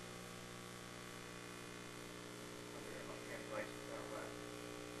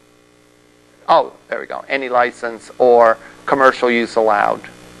 Oh, there we go. Any license or commercial use allowed.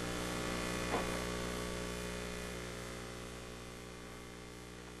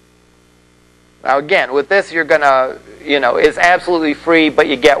 Now again, with this you're going to, it's absolutely free, but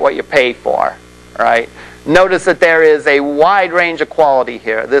you get what you pay for, right? Notice that there is a wide range of quality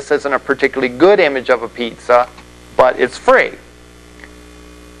here. This isn't a particularly good image of a pizza, but it's free.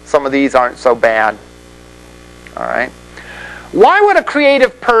 Some of these aren't so bad. All right. Why would a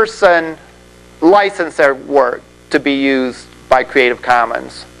creative person license their work to be used by Creative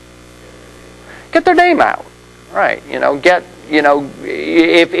Commons? Get their name out, right?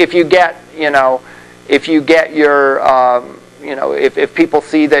 If you get your, if people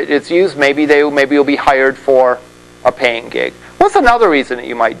see that it's used, maybe you'll be hired for a paying gig. What's another reason that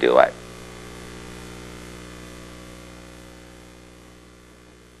you might do it?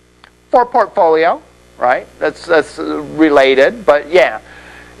 For portfolio, right? That's related, but yeah,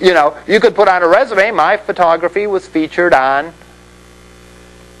 you could put on a resume. My photography was featured on,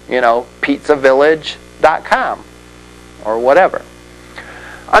 pizzavillage.com or whatever.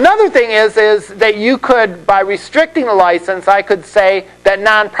 Another thing is that you could, by restricting the license, I could say that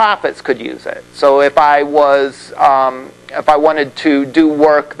nonprofits could use it. So if I wanted to do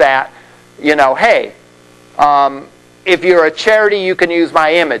work that, hey, if you're a charity, you can use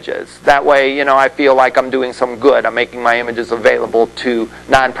my images. That way, I feel like I'm doing some good. I'm making my images available to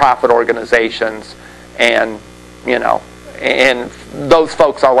nonprofit organizations, and and those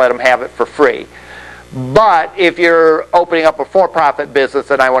folks, I'll let them have it for free. But if you're opening up a for-profit business,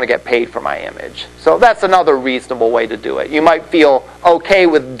 then I want to get paid for my image. So that's another reasonable way to do it. You might feel okay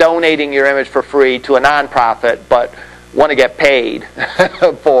with donating your image for free to a nonprofit, but want to get paid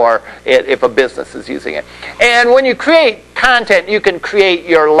for it if a business is using it. And when you create content, you can create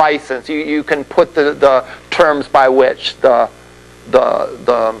your license. You can put the terms by which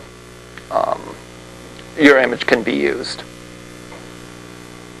your image can be used.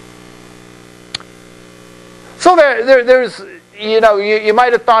 So there's, you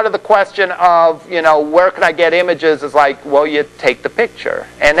might have thought of the question of, where can I get images? Is like, well, you take the picture.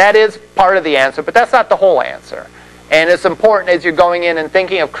 And that is part of the answer, but that's not the whole answer. And it's important as you're going in and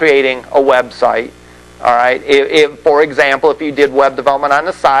thinking of creating a website, all right? For example, if you did web development on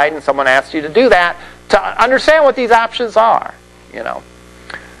the side and someone asked you to do that, to understand what these options are,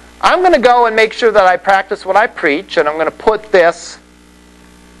 I'm going to go and make sure that I practice what I preach, and I'm going to put this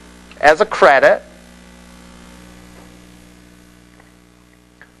as a credit.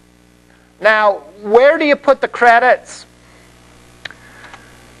 Now, where do you put the credits?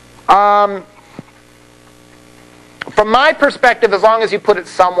 From my perspective, as long as you put it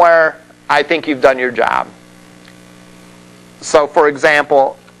somewhere, I think you've done your job. So, for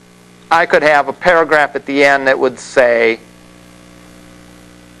example, I could have a paragraph at the end that would say,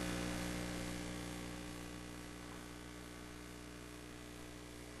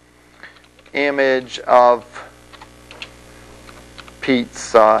 image of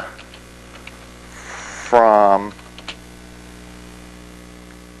pizza from.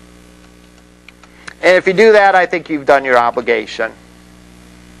 And if you do that, I think you've done your obligation.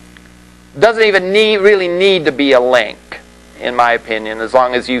 Doesn't even really need to be a link, in my opinion, as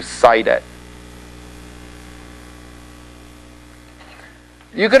long as you cite it.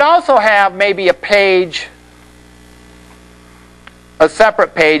 You could also have maybe a page a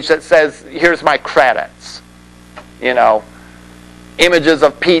separate page that says, here's my credits. You know, images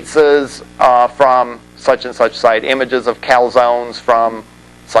of pizzas from such and such site, images of calzones from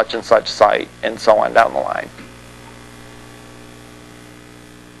such and such site, and so on down the line.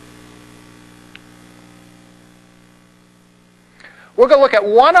 We're going to look at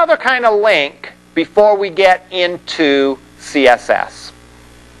one other kind of link before we get into CSS.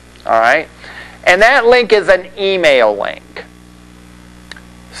 All right? And that link is an email link.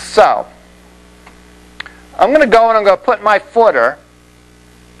 So, I'm going to go and I'm going to put my footer.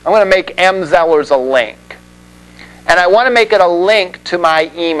 I'm going to make mZellers a link. And I want to make it a link to my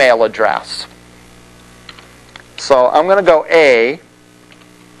email address. So I'm going to go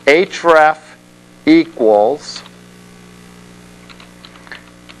href equals,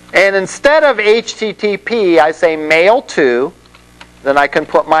 and instead of HTTP, I say mail to, then I can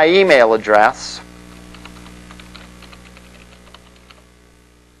put my email address.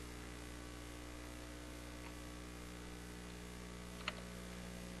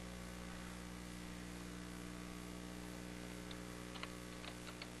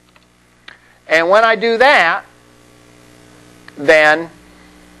 And when I do that, then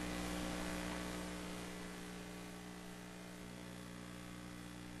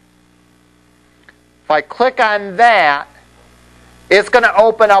if I click on that, it's going to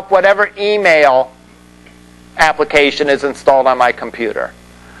open up whatever email application is installed on my computer.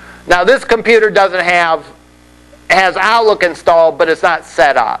 Now this computer has Outlook installed, but it's not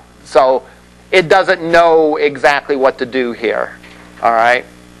set up. So it doesn't know exactly what to do here. All right?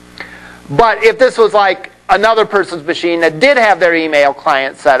 But if this was like another person's machine that did have their email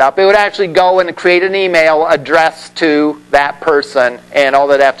client set up, it would actually go and create an email addressed to that person, and all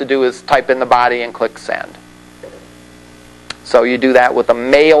they'd have to do is type in the body and click send. So you do that with a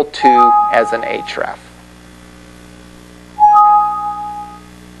mail to as an href.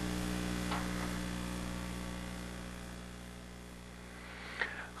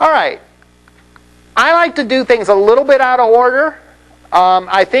 All right. I like to do things a little bit out of order.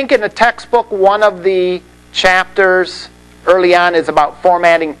 I think in the textbook, one of the chapters early on is about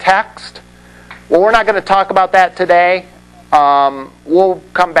formatting text. Well, we're not going to talk about that today. We'll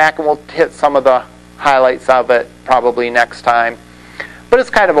come back and we'll hit some of the highlights of it probably next time. But it's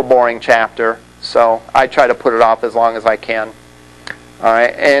kind of a boring chapter, so I try to put it off as long as I can. All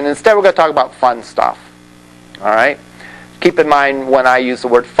right, and instead we're going to talk about fun stuff. All right. Keep in mind when I use the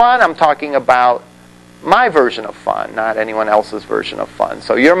word fun, I'm talking about my version of fun, not anyone else's version of fun.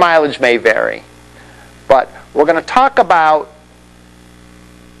 So your mileage may vary. But we're going to start talking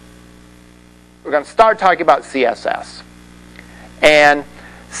about CSS. And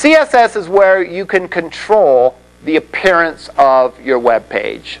CSS is where you can control the appearance of your web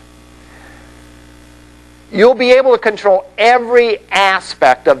page. You'll be able to control every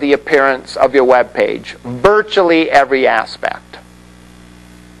aspect of the appearance of your web page, virtually every aspect.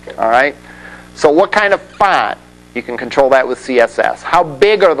 All right? So what kind of font? You can control that with CSS. How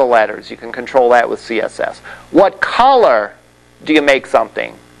big are the letters? You can control that with CSS. What color do you make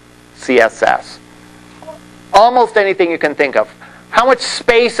something? CSS. Almost anything you can think of. How much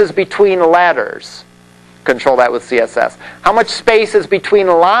space is between letters? Control that with CSS. How much space is between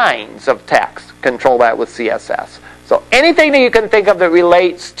lines of text? Control that with CSS. So anything that you can think of that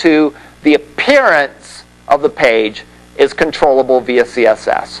relates to the appearance of the page is controllable via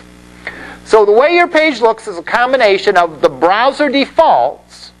CSS. So the way your page looks is a combination of the browser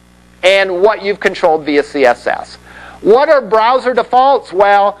defaults and what you've controlled via CSS. What are browser defaults?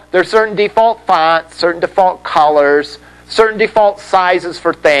 Well, there's certain default fonts, certain default colors, certain default sizes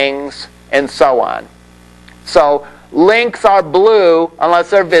for things, and so on. So links are blue unless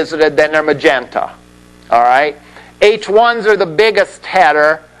they're visited, then they're magenta. All right? H1s are the biggest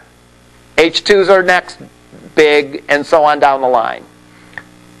header, H2s are next big, and so on down the line.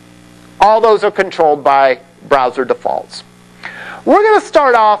 All those are controlled by browser defaults. We're going to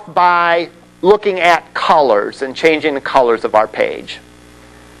start off by looking at colors and changing the colors of our page.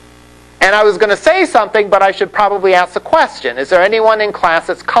 And I was going to say something, but I should probably ask the question. Is there anyone in class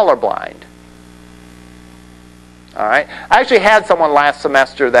that's colorblind? All right. I actually had someone last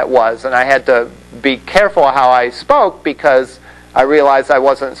semester that was, and I had to be careful how I spoke because I realized I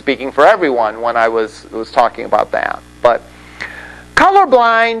wasn't speaking for everyone when I was talking about that. But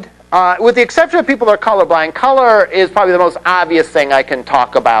colorblind, with the exception of people that are colorblind, color is probably the most obvious thing I can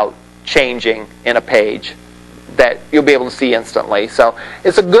talk about changing in a page that you'll be able to see instantly. So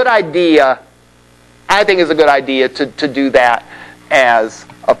it's a good idea, I think it's a good idea to do that as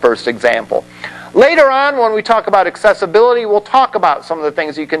a first example. Later on, when we talk about accessibility, we'll talk about some of the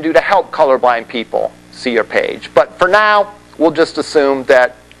things you can do to help colorblind people see your page. But for now, we'll just assume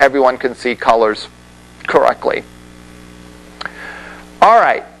that everyone can see colors correctly. All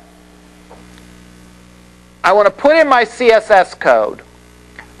right. I want to put in my CSS code.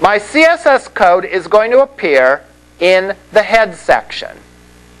 My CSS code is going to appear in the head section.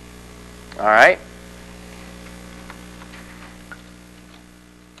 All right?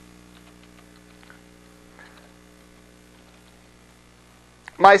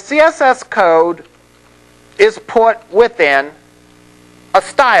 My CSS code is put within a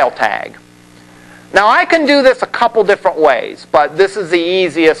style tag. Now I can do this a couple different ways, but this is the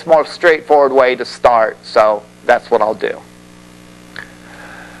easiest, most straightforward way to start, so that's what I'll do.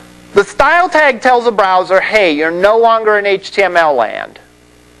 The style tag tells the browser, hey, you're no longer in HTML land.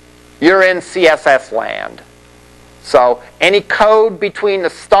 You're in CSS land. So any code between the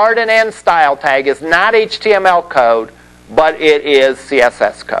start and end style tag is not HTML code, but it is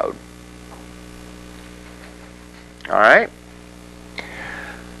CSS code. All right?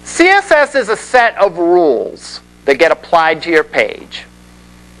 CSS is a set of rules that get applied to your page.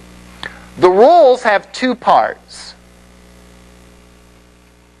 The rules have two parts.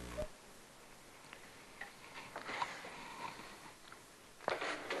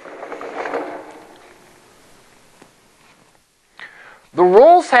 The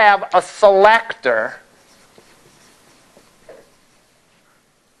rules have a selector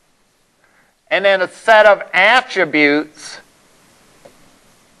and then a set of attributes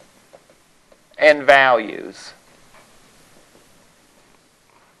and values.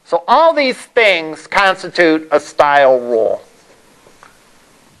 So all these things constitute a style rule.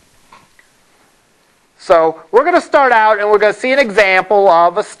 So we're going to start out and we're going to see an example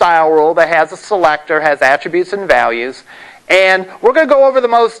of a style rule that has a selector, has attributes and values. And we're going to go over the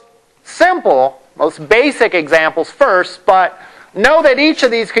most simple, most basic examples first, but know that each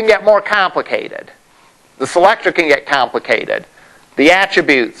of these can get more complicated. The selector can get complicated. The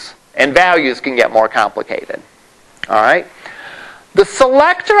attributes and values can get more complicated. All right? The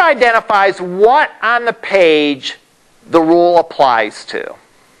selector identifies what on the page the rule applies to.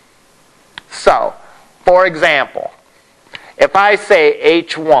 So, for example, if I say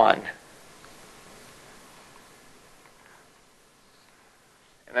H1,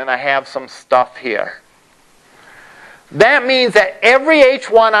 and then I have some stuff here, that means that every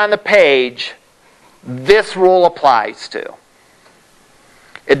H1 on the page, this rule applies to.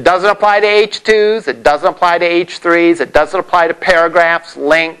 It doesn't apply to H2s, it doesn't apply to H3s, it doesn't apply to paragraphs,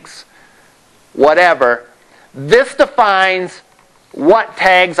 links, whatever. This defines what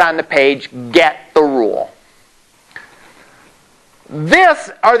tags on the page get the rule. This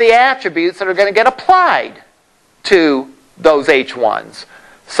are the attributes that are going to get applied to those H1s.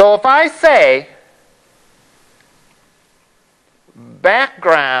 So if I say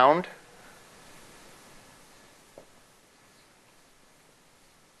background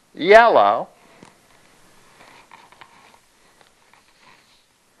yellow,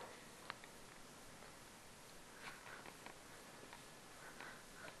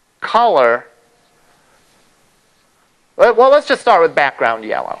 color, well, let's just start with background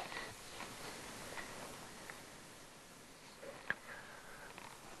yellow.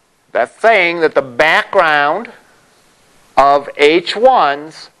 That's saying that the background of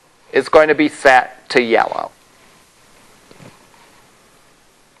H1s is going to be set to yellow.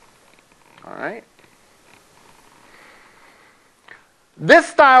 All right. This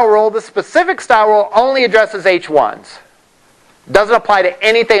style rule, the specific style rule, only addresses H1s. Doesn't apply to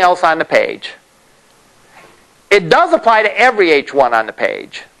anything else on the page. It does apply to every H1 on the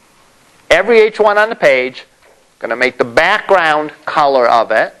page. Every H1 on the page, going to make the background color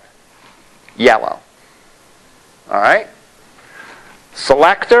of it yellow. All right?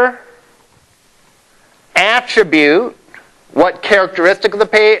 Selector, attribute, what characteristic of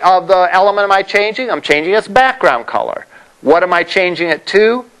the element am I changing? I'm changing its background color. What am I changing it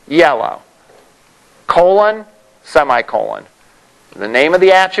to? Yellow. Colon, semicolon. The name of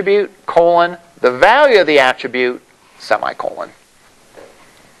the attribute, colon. The value of the attribute, semicolon.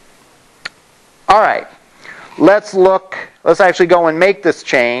 All right. Let's actually go and make this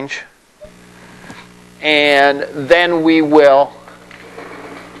change. And then we will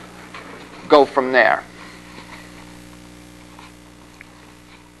go from there.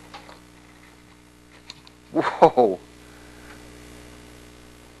 Whoa.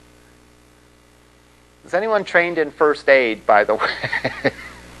 Is anyone trained in first aid, by the way?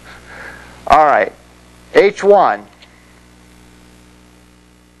 All right. H1.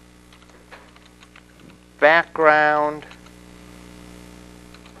 Background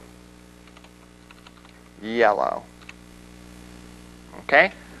yellow.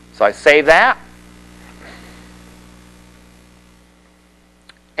 Okay? So I save that.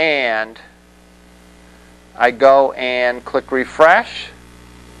 and I go and click refresh,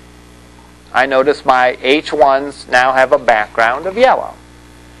 I notice my H1s now have a background of yellow.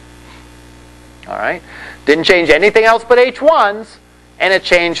 All right? Didn't change anything else but H1s, and it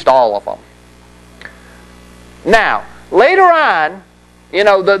changed all of them. Now, later on, you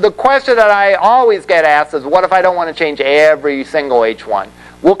know, the question that I always get asked is, what if I don't want to change every single H1?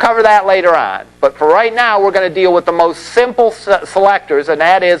 We'll cover that later on. But for right now, we're going to deal with the most simple selectors, and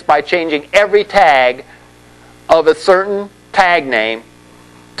that is by changing every tag of a certain tag name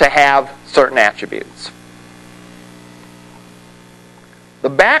to have certain attributes. The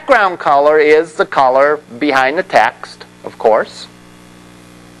background color is the color behind the text, of course.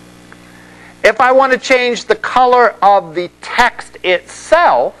 If I want to change the color of the text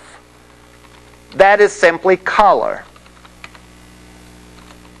itself, that is simply color.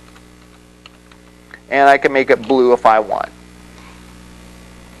 And I can make it blue if I want.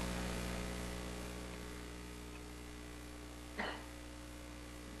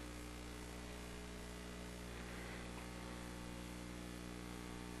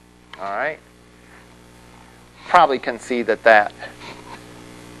 All right. Probably can see that that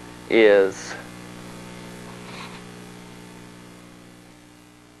is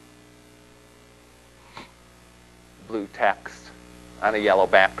blue text on a yellow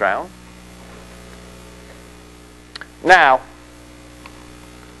background. Now,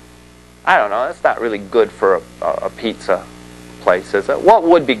 I don't know, that's not really good for a pizza place, is it? What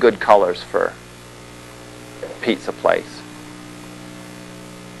would be good colors for a pizza place?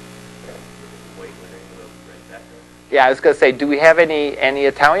 Yeah, I was going to say, do we have any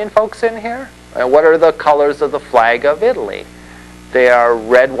Italian folks in here? What are the colors of the flag of Italy? They are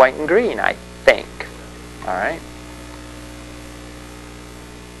red, white, and green, I think. All right.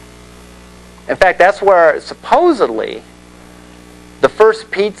 In fact, that's where supposedly the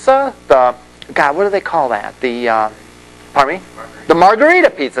first pizza, God, what do they call that? Pardon me? Margarita. The margarita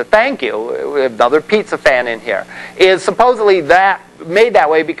pizza, thank you. We have another pizza fan in here. Is supposedly that made that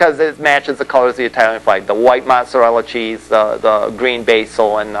way because it matches the colors of the Italian flag. The white mozzarella cheese, the green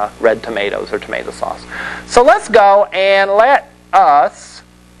basil, and red tomatoes or tomato sauce. So let's go and let us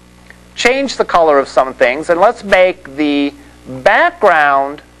change the color of some things, and let's make the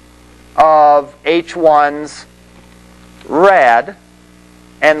background of H1's red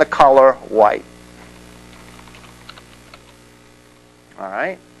and the color white. All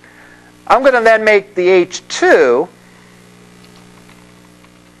right. I'm going to then make the H2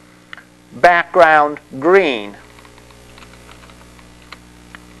 background green,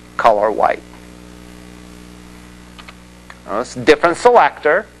 color white. Now, it's a different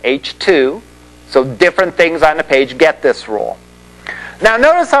selector, H2, so different things on the page get this rule. Now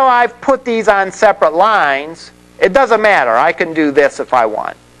notice how I've put these on separate lines. It doesn't matter. I can do this if I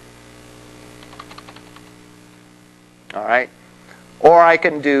want. All right? Or I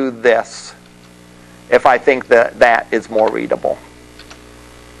can do this if I think that that is more readable.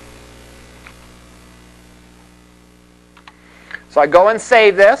 So I go and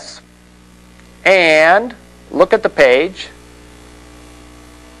save this and look at the page.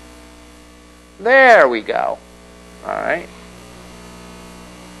 There we go. All right.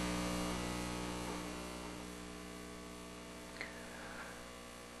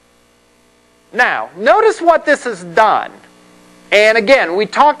 Now, notice what this has done. And again, we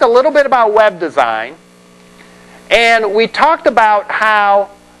talked a little bit about web design. And we talked about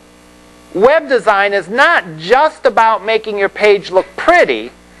how web design is not just about making your page look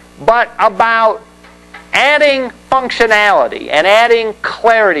pretty, but about adding functionality and adding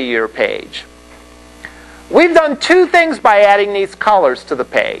clarity to your page. We've done two things by adding these colors to the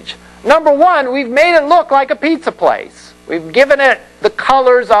page. Number one, we've made it look like a pizza place. We've given it the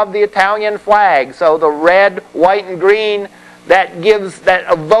colors of the Italian flag, so the red, white, and green that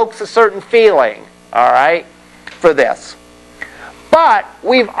evokes a certain feeling, all right, for this. But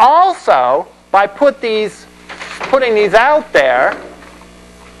we've also, by putting these out there,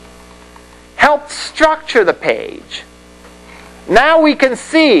 helped structure the page. Now we can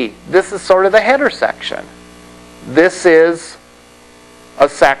see this is sort of the header section. This is a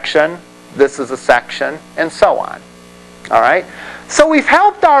section, this is a section, and so on. All right? So we've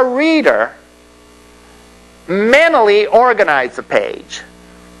helped our reader mentally organize the page.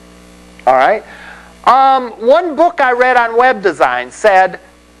 All right? One book I read on web design said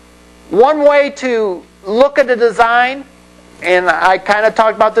one way to look at a design, and I kind of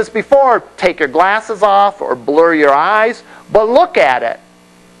talked about this before, take your glasses off or blur your eyes, but look at it.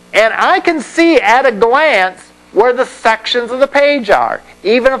 And I can see at a glance where the sections of the page are,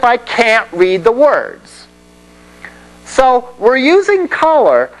 even if I can't read the words. So we're using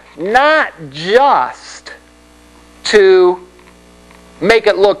color not just to make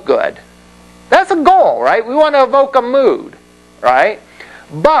it look good. That's a goal, right? We want to evoke a mood, right?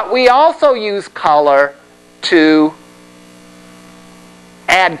 But we also use color to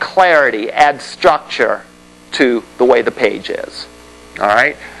add clarity, add structure to the way the page is. All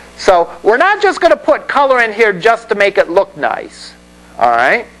right? So we're not just going to put color in here just to make it look nice. All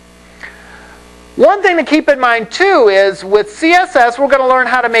right? One thing to keep in mind too is with CSS we're going to learn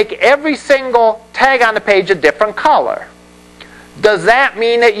how to make every single tag on the page a different color. Does that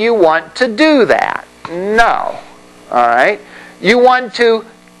mean that you want to do that? No. All right? You want to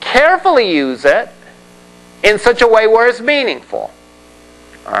carefully use it in such a way where it's meaningful.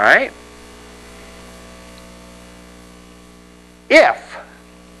 All right? If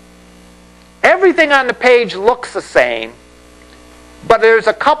everything on the page looks the same, but there's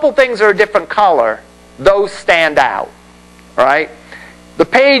a couple things that are a different color, those stand out. All right? The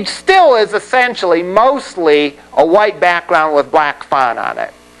page still is essentially mostly a white background with black font on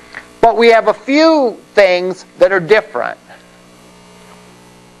it. But we have a few things that are different.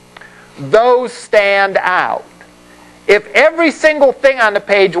 Those stand out. If every single thing on the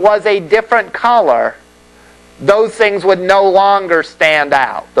page was a different color, those things would no longer stand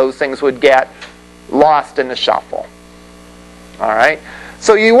out. Those things would get lost in the shuffle. All right?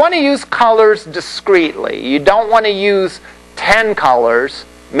 So you want to use colors discreetly. You don't want to use 10 colors.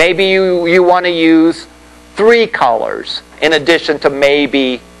 Maybe you want to use 3 colors in addition to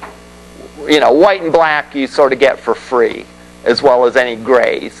maybe, white and black you sort of get for free, as well as any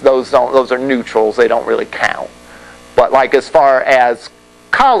grays. Those are neutrals. They don't really count. But like as far as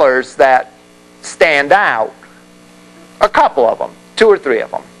colors that stand out, a couple of them, 2 or 3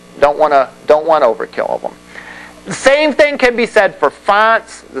 of them. Don't want overkill of them. The same thing can be said for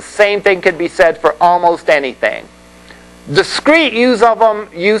fonts. The same thing can be said for almost anything. Discrete use of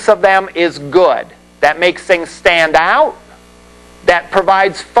them is good. That makes things stand out. That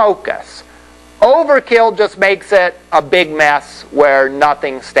provides focus. Overkill just makes it a big mess where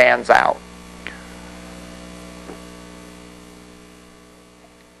nothing stands out.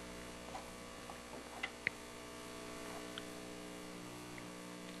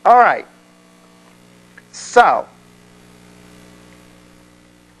 All right. So,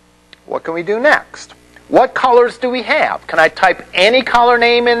 what can we do next? What colors do we have? Can I type any color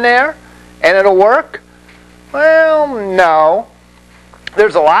name in there and it'll work? Well, no.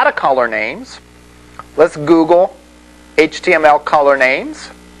 There's a lot of color names. Let's Google HTML color names.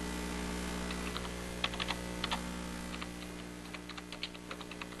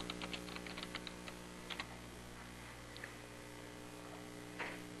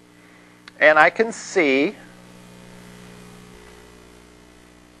 And I can see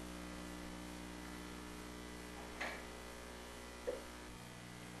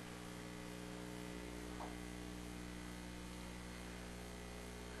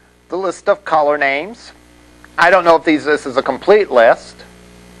the list of color names. I don't know if this is a complete list.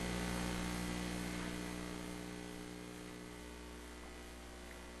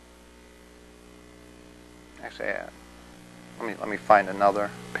 Actually, let me find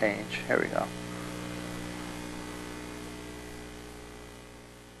another page. Here we go.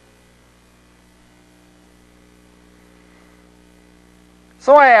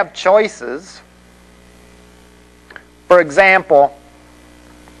 So I have choices. For example,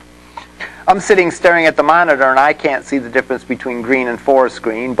 I'm sitting staring at the monitor and I can't see the difference between green and forest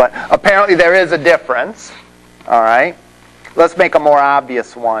green, but apparently there is a difference. All right? Let's make a more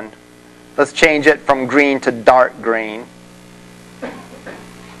obvious one. Let's change it from green to dark green.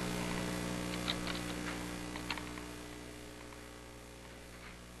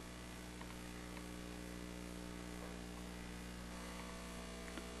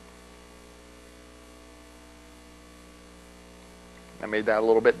 I made that a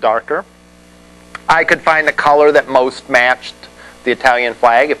little bit darker. I could find the color that most matched the Italian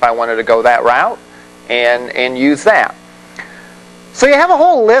flag if I wanted to go that route and use that. So you have a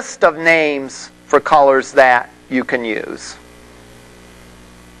whole list of names for colors that you can use.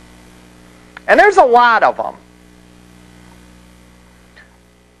 And there's a lot of them.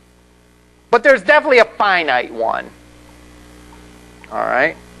 But there's definitely a finite one. All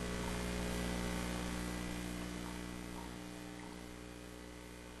right?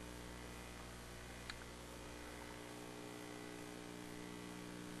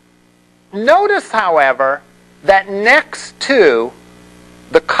 Notice, however, that next to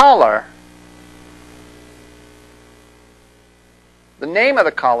the color, the name of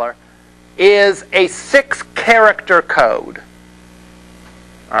the color, is a 6-character code.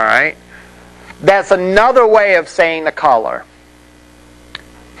 All right? That's another way of saying the color.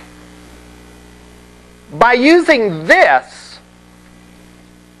 By using this,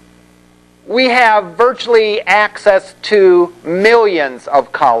 we have virtually access to millions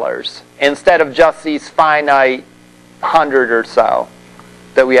of colors instead of just these finite 100 or so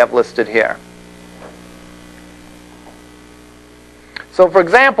that we have listed here. So for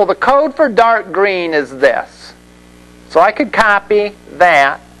example, the code for dark green is this. So I could copy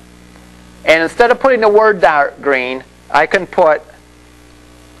that, and instead of putting the word dark green, I can put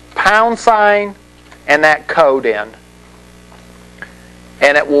 # and that code in.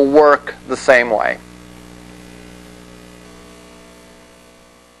 And it will work the same way.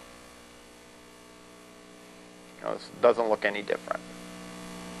 This doesn't look any different.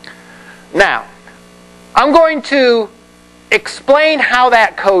 Now, I'm going to explain how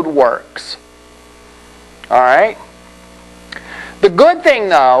that code works. All right? The good thing,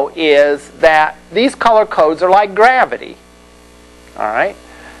 though, is that these color codes are like gravity. All right?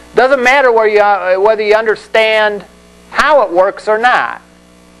 Doesn't matter whether you understand how it works or not.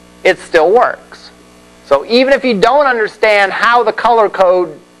 It still works. So even if you don't understand how the color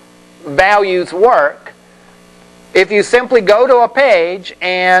code values work, if you simply go to a page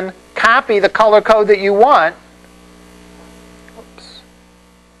and copy the color code that you want,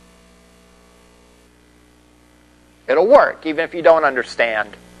 it'll work, even if you don't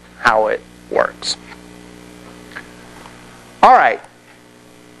understand how it works. All right.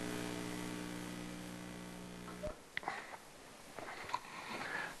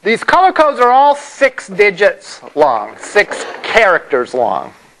 These color codes are all 6 digits long, 6 characters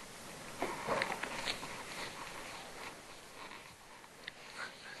long.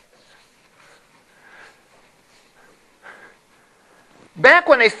 Back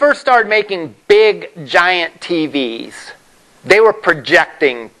when they first started making big, giant TVs, they were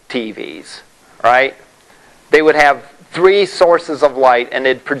projecting TVs, right? They would have 3 sources of light, and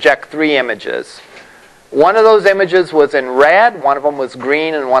they'd project 3 images. One of those images was in red, one of them was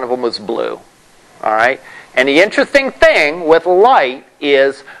green, and one of them was blue. All right? And the interesting thing with light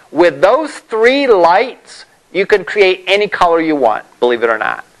is, with those 3 lights, you can create any color you want, believe it or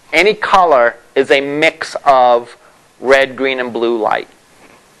not. Any color is a mix of red, green, and blue light.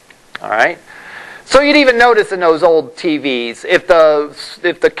 All right? So you'd even notice in those old TVs, if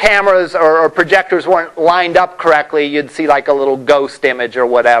the cameras or projectors weren't lined up correctly, you'd see like a little ghost image or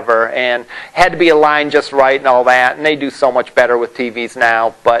whatever, and had to be aligned just right and all that. And they do so much better with TVs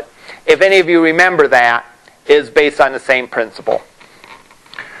now. But if any of you remember that, is based on the same principle.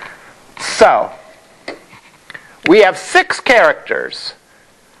 So we have 6 characters.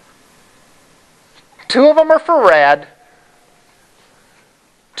 2 of them are for red,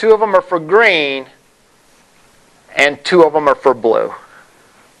 2 of them are for green, and 2 of them are for blue.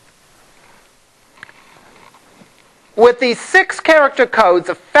 With these 6 character codes,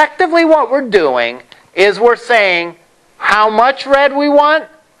 effectively what we're doing is we're saying how much red we want,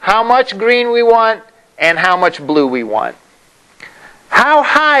 how much green we want, and how much blue we want. How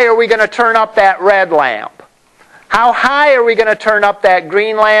high are we going to turn up that red lamp? How high are we going to turn up that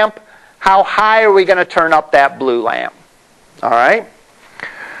green lamp? How high are we going to turn up that blue lamp? All right?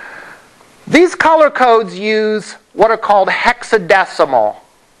 These color codes use what are called hexadecimal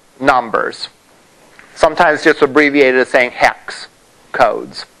numbers. Sometimes just abbreviated as saying hex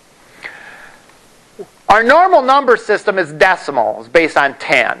codes. Our normal number system is decimal. It's based on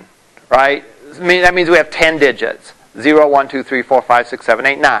 10, right? That means we have 10 digits. 0, 1, 2, 3, 4, 5, 6, 7,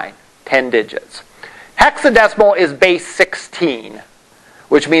 8, 9. 10 digits. Hexadecimal is base 16,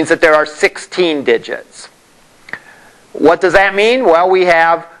 which means that there are 16 digits. What does that mean? Well, we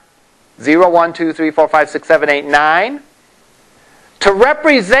have 0, 1, 2, 3, 4, 5, 6, 7, 8, 9. To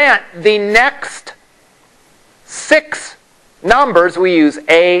represent the next 6 numbers, we use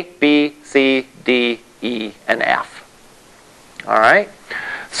A, B, C, D, E, and F. All right?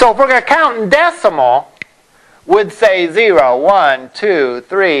 So if we're going to count in decimal, we'd say 0, 1, 2,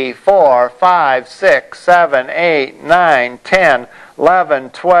 3, 4, 5, 6, 7, 8, 9, 10, 11,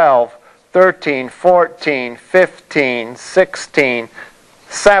 12, 13, 14, 15, 16,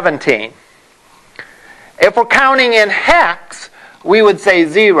 17. If we're counting in hex, we would say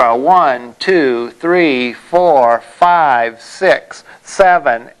 0, 1, 2, 3, 4, 5, 6,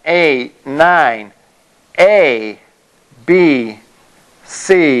 7, 8, 9, A, B,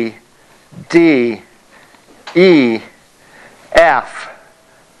 C, D, E, F.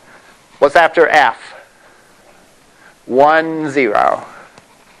 What's after F? 1, 0.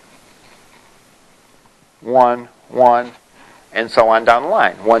 1, 1, and so on down the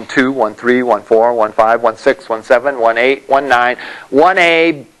line. 1, 2, 1, 3, 1, 4, 1, 5, 1, 6, 1, 7, 1, 8, 1, 9,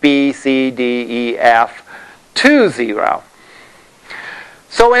 1A, B, C, D, E, F, 2, 0.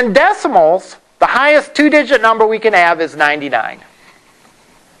 So in decimals, the highest two-digit number we can have is 99.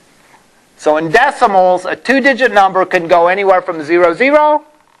 So in decimals, a two-digit number can go anywhere from 00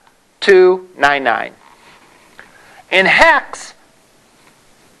 to 99. In hex,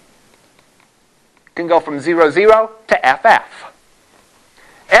 it can go from 00 to FF.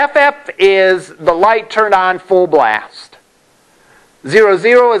 FF is the light turned on full blast.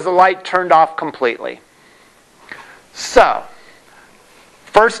 00 is the light turned off completely. So,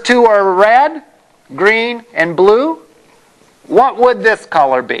 first two are red, green, and blue. What would this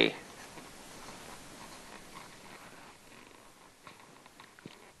color be?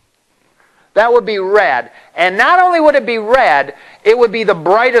 That would be red. And not only would it be red, it would be the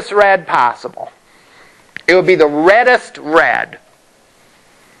brightest red possible. It would be the reddest red.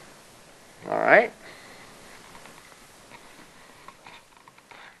 All right?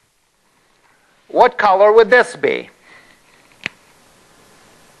 What color would this be?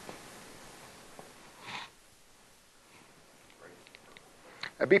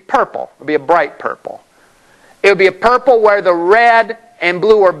 It would be purple. It would be a bright purple. It would be a purple where the red and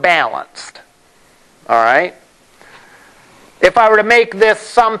blue are balanced. All right? If I were to make this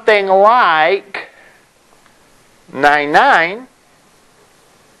something like 99,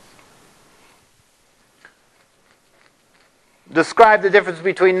 describe the difference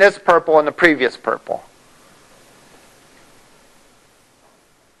between this purple and the previous purple.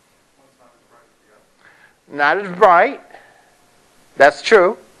 Not as bright. That's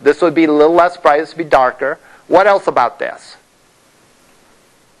true. This would be a little less bright. This would be darker. What else about this?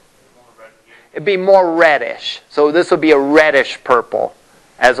 It'd be more reddish. So this would be a reddish purple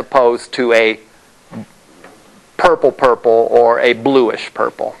as opposed to a purple purple or a bluish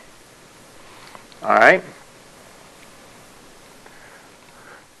purple. All right?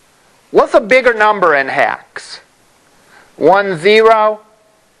 What's a bigger number in hex? 1, 0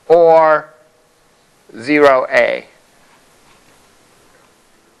 or 0A?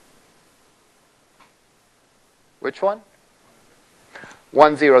 Which one?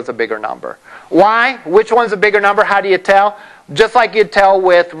 1, 0 is a bigger number. Why? Which one's a bigger number? How do you tell? Just like you'd tell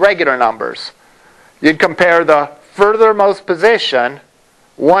with regular numbers. You'd compare the furthermost position.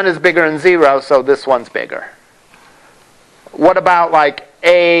 1 is bigger than 0, so this one's bigger. What about like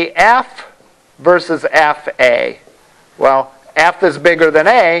AF versus FA? Well, F is bigger than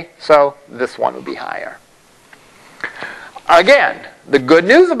A, so this one would be higher. Again, the good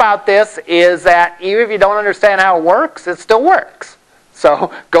news about this is that even if you don't understand how it works, it still works.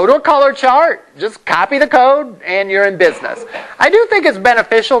 So go to a color chart, just copy the code, and you're in business. I do think it's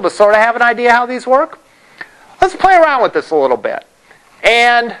beneficial to sort of have an idea how these work. Let's play around with this a little bit.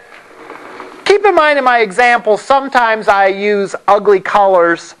 And keep in mind in my example, sometimes I use ugly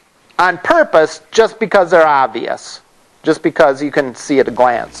colors on purpose just because they're obvious. Just because you can see at a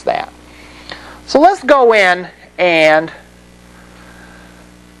glance that. So let's go in and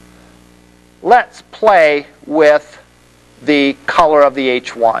let's play with the color of the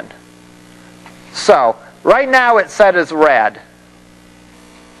H1. So, right now it's set as red.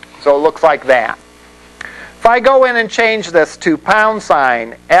 So it looks like that. If I go in and change this to # FF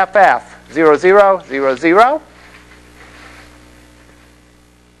 0000,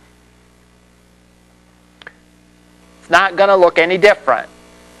 it's not going to look any different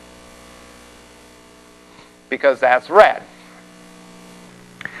because that's red.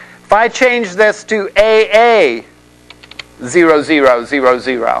 If I change this to AA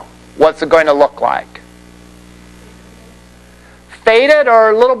 0000, what's it going to look like? Faded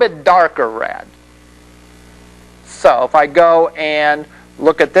or a little bit darker red? So if I go and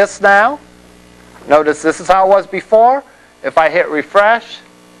look at this now, notice this is how it was before. If I hit refresh,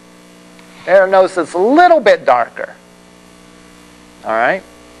 there, notice it's a little bit darker. All right?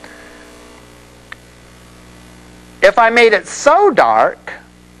 If I made it so dark,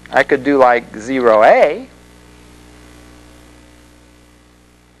 I could do like 0A.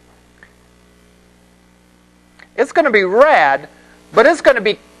 It's going to be red, but it's going to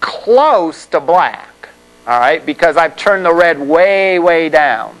be close to black. All right? Because I've turned the red way, way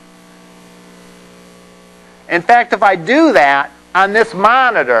down. In fact, if I do that on this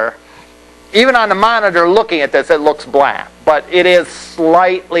monitor, even on the monitor looking at this, it looks black. But it is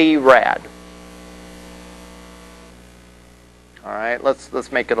slightly red. All right,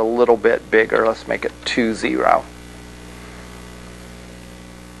 let's make it a little bit bigger. Let's make it 20.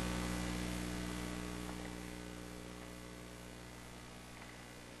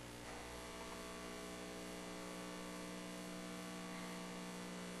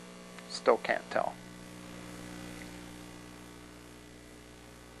 Still can't tell.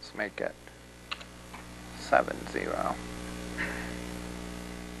 Let's make it 70.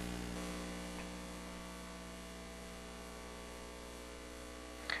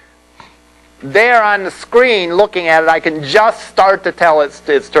 There on the screen, looking at it, I can just start to tell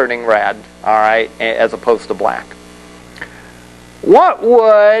it's turning red, all right, as opposed to black. What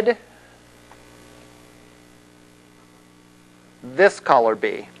would this color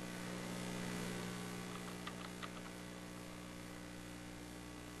be?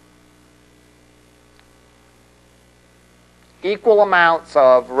 Equal amounts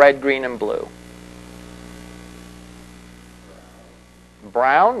of red, green, and blue.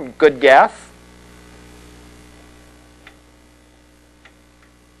 Brown, good guess.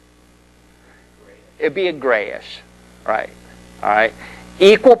 It'd be a grayish, right? All right.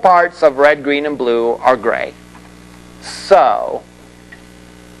 Equal parts of red, green, and blue are gray. So,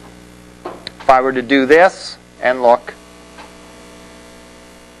 if I were to do this and look,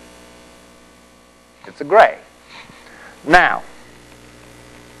 it's a gray. Now,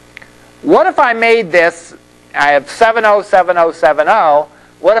 what if I made this, I have 707070,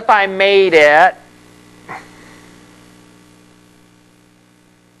 what if I made it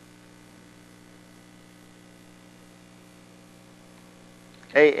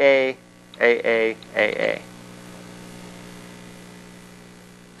AA, AA, AA?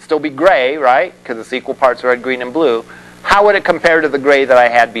 Still be gray, right? Because it's equal parts red, green, and blue. How would it compare to the gray that I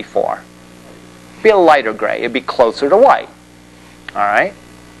had before? It'd be a lighter gray. It'd be closer to white. All right?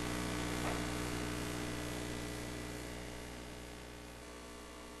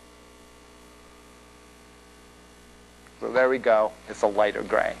 So there we go. It's a lighter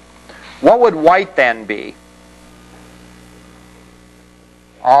gray. What would white then be?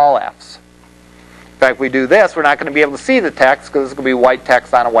 All F's. In fact, if we do this, we're not going to be able to see the text because it's going to be white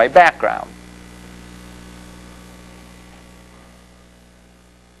text on a white background.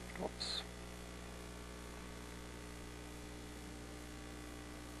 Oops.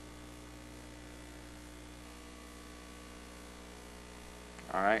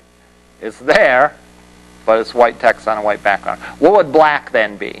 All right. It's there, but it's white text on a white background. What would black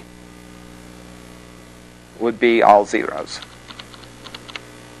then be? Would be all zeros.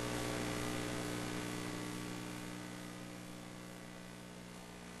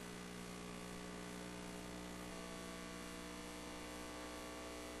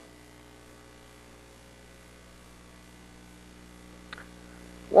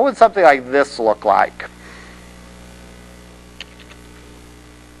 What would something like this look like?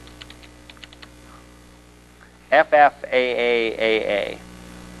 FFAAAA.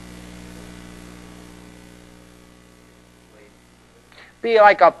 Be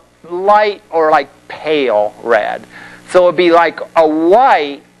like a light or like pale red. So it would be like a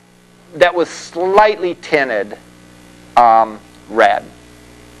white that was slightly tinted red.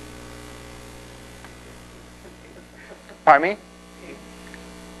 Pardon me?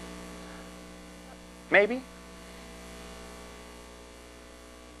 Maybe?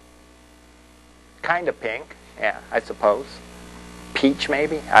 Kind of pink. Yeah, I suppose. Peach,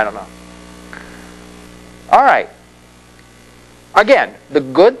 maybe? I don't know. All right. Again, the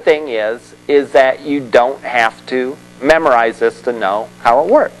good thing is that you don't have to memorize this to know how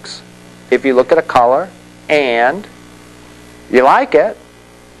it works. If you look at a color and you like it,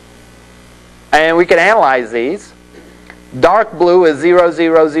 and we can analyze these. Dark blue is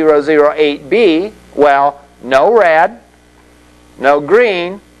 00008B. Well, no red, no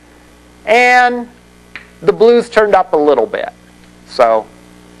green, and the blue's turned up a little bit. So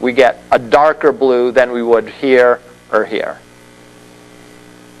we get a darker blue than we would here or here.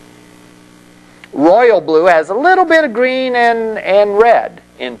 Royal blue has a little bit of green and red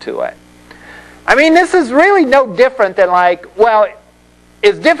into it. I mean, this is really no different than like, well,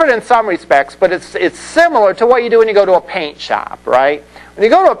 it's different in some respects, but it's similar to what you do when you go to a paint shop, right? When you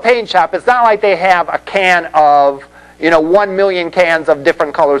go to a paint shop, it's not like they have a can of, 1 million cans of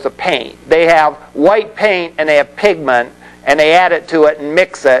different colors of paint. They have white paint and they have pigment, and they add it to it and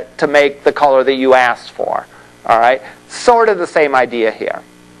mix it to make the color that you asked for. All right? Sort of the same idea here.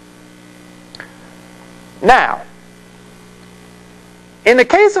 Now, in the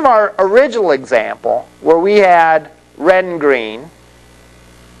case of our original example, where we had red and green,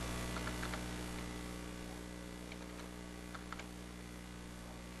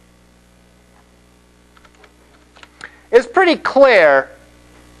 it's pretty clear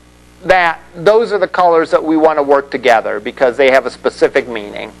that those are the colors that we want to work together because they have a specific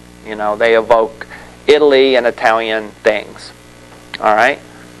meaning. They evoke Italy and Italian things. All right?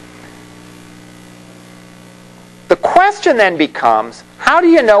 The question then becomes, how do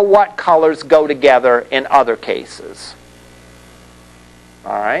you know what colors go together in other cases?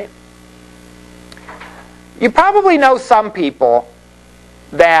 All right? You probably know some people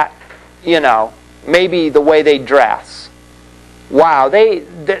that, maybe the way they dress. Wow,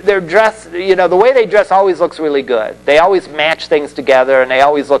 their dress, the way they dress always looks really good. They always match things together, and they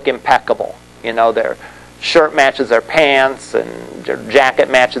always look impeccable. Their shirt matches their pants, and their jacket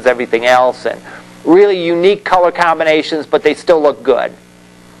matches everything else, and really unique color combinations, but they still look good.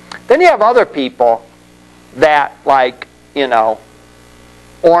 Then you have other people that, like,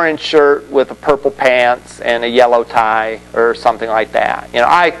 orange shirt with a purple pants and a yellow tie or something like that.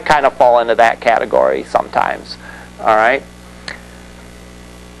 I kind of fall into that category sometimes. All right?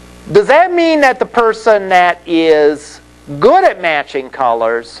 Does that mean that the person that is good at matching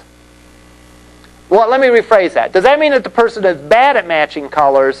colors, well, let me rephrase that. Does that mean that the person that's bad at matching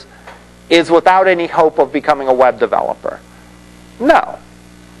colors is without any hope of becoming a web developer? No.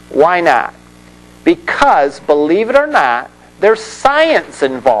 Why not? Because, believe it or not, there's science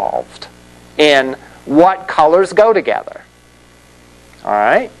involved in what colors go together. All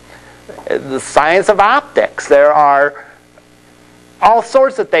right? The science of optics. There are all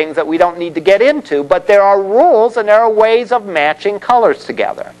sorts of things that we don't need to get into, but there are rules and there are ways of matching colors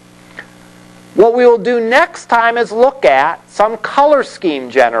together. What we will do next time is look at some color scheme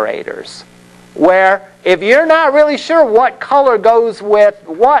generators, where if you're not really sure what color goes with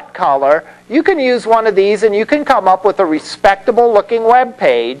what color, you can use one of these and you can come up with a respectable looking web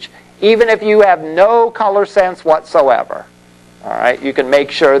page, even if you have no color sense whatsoever. All right? You can make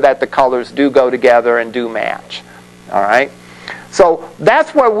sure that the colors do go together and do match. All right? So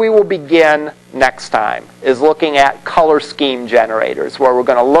that's where we will begin next time, is looking at color scheme generators, where we're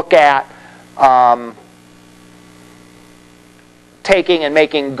going to look at taking and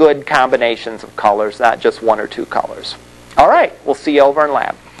making good combinations of colors, not just one or two colors. All right, we'll see you over in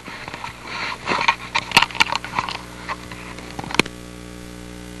lab.